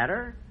shouldn't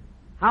splatter.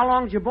 How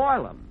long did you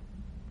boil them?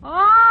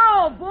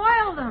 Oh,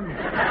 boiled them.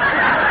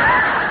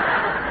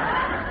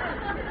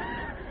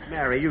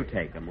 Mary, you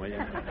take them, will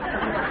you?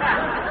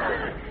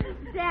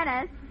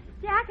 Dennis,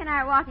 Jack and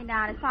I are walking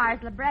down as far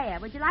as La Brea.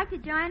 Would you like to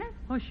join us?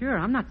 Oh, sure.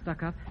 I'm not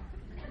stuck up.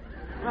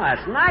 Well,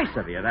 that's nice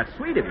of you. That's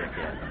sweet of you,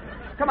 kid.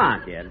 Come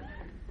on, kid.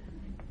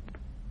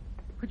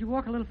 Could you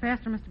walk a little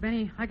faster, Mr.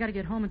 Benny? I got to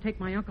get home and take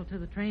my uncle to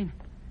the train.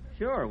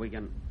 Sure, we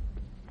can.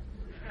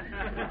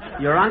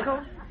 Your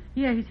uncle?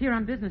 Yeah, he's here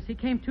on business. He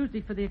came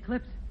Tuesday for the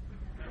eclipse.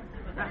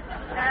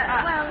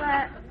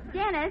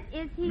 Dennis,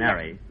 is he...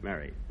 Mary,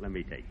 let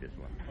me take this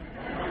one.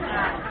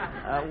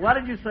 What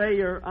did you say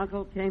your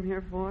uncle came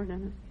here for,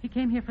 Dennis? He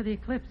came here for the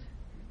eclipse.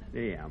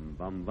 He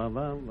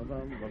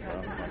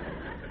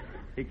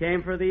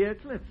came for the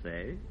eclipse,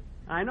 eh?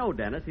 I know,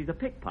 Dennis. He's a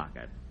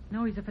pickpocket.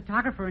 No, he's a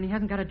photographer, and he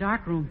hasn't got a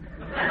dark room.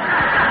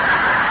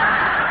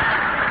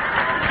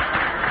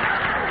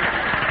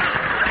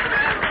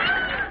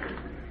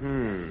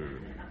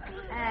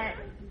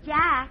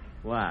 Jack.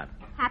 What?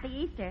 Happy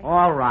Easter.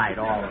 All right.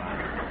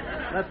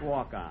 Let's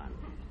walk on.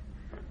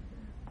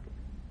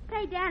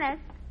 Say, Dennis,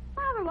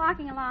 while we're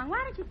walking along,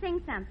 why don't you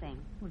sing something?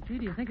 Well, gee,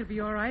 do you think it'd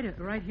be all right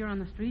right here on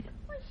the street?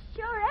 Well,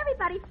 sure.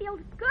 Everybody feels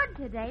good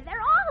today.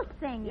 They're all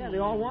singing. Yeah, they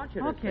all want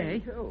you to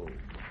sing, too.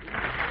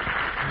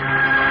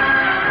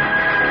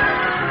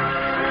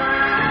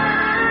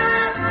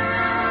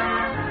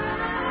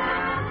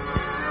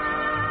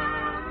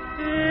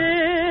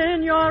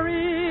 In your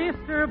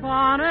Easter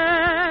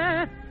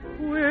bonnet,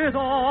 with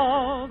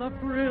all the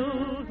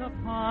frills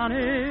upon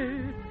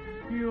it,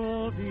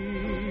 you'll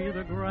be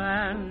the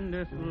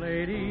grandest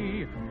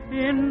lady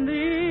in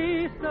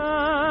the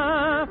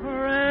Easter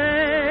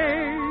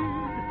parade.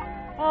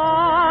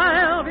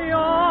 I'll be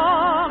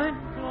all in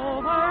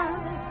clover,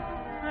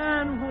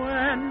 and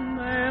when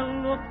they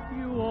look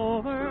you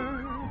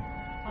over,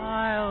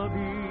 I'll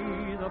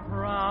be the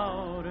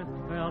proudest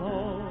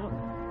fellow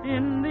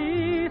in the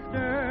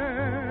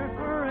Easter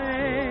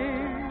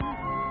parade.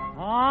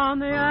 On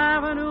the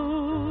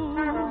avenue,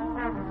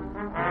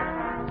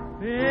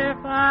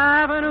 Fifth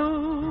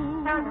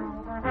Avenue,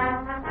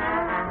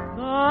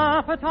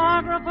 the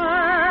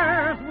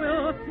photographers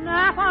will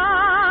snap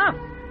us,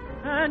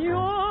 and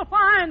you'll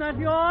find that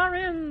you're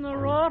in the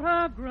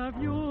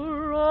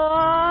rotogravure. Oh,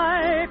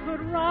 I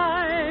could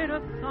write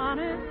a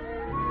sonnet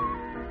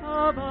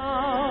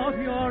about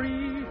your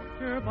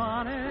Easter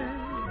bonnet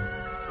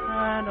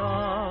and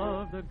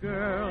of the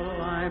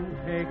girl I'm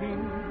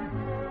taking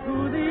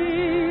to the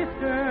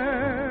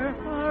Easter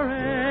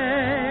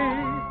parade.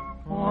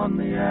 On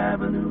the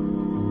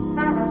avenue,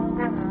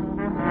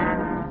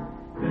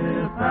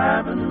 Fifth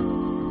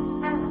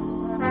Avenue,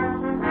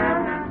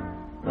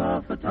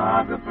 the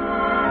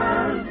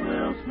photographers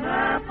will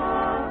snap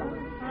us,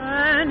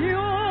 and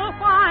you'll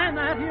find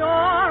that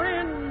you're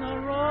in the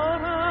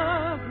rotogravure.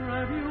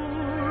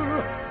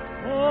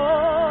 Oh,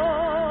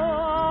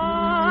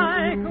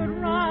 I could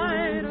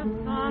write a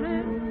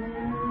sonnet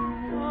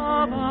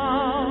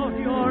about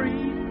your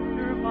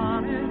Easter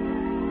bonnet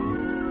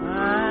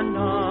and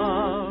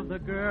of the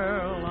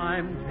girl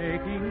I'm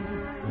taking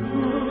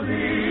to the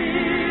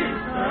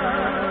Easter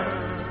parade.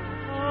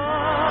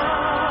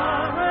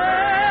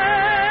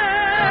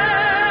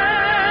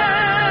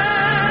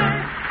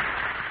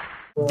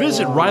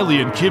 Visit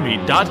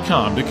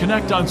RileyandKimmy.com to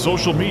connect on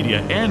social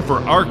media and for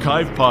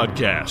archive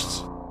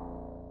podcasts.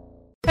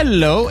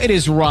 Hello, it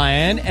is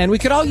Ryan, and we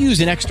could all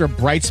use an extra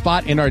bright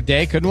spot in our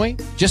day, couldn't we?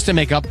 Just to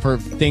make up for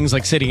things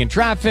like sitting in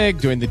traffic,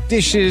 doing the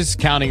dishes,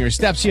 counting your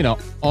steps, you know,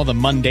 all the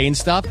mundane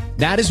stuff.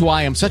 That is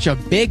why I'm such a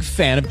big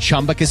fan of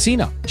Chumba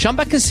Casino.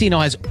 Chumba Casino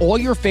has all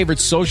your favorite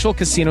social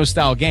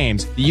casino-style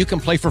games that you can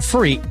play for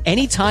free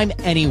anytime,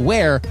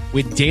 anywhere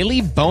with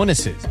daily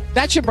bonuses.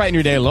 That should brighten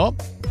your day a little.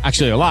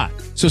 Actually, a lot.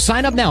 So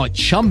sign up now at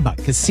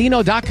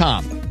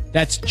ChumbaCasino.com.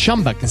 That's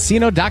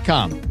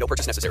ChumbaCasino.com. No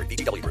purchase necessary.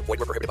 VGW Group. Void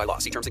where prohibited by law.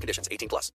 See terms and conditions. 18+.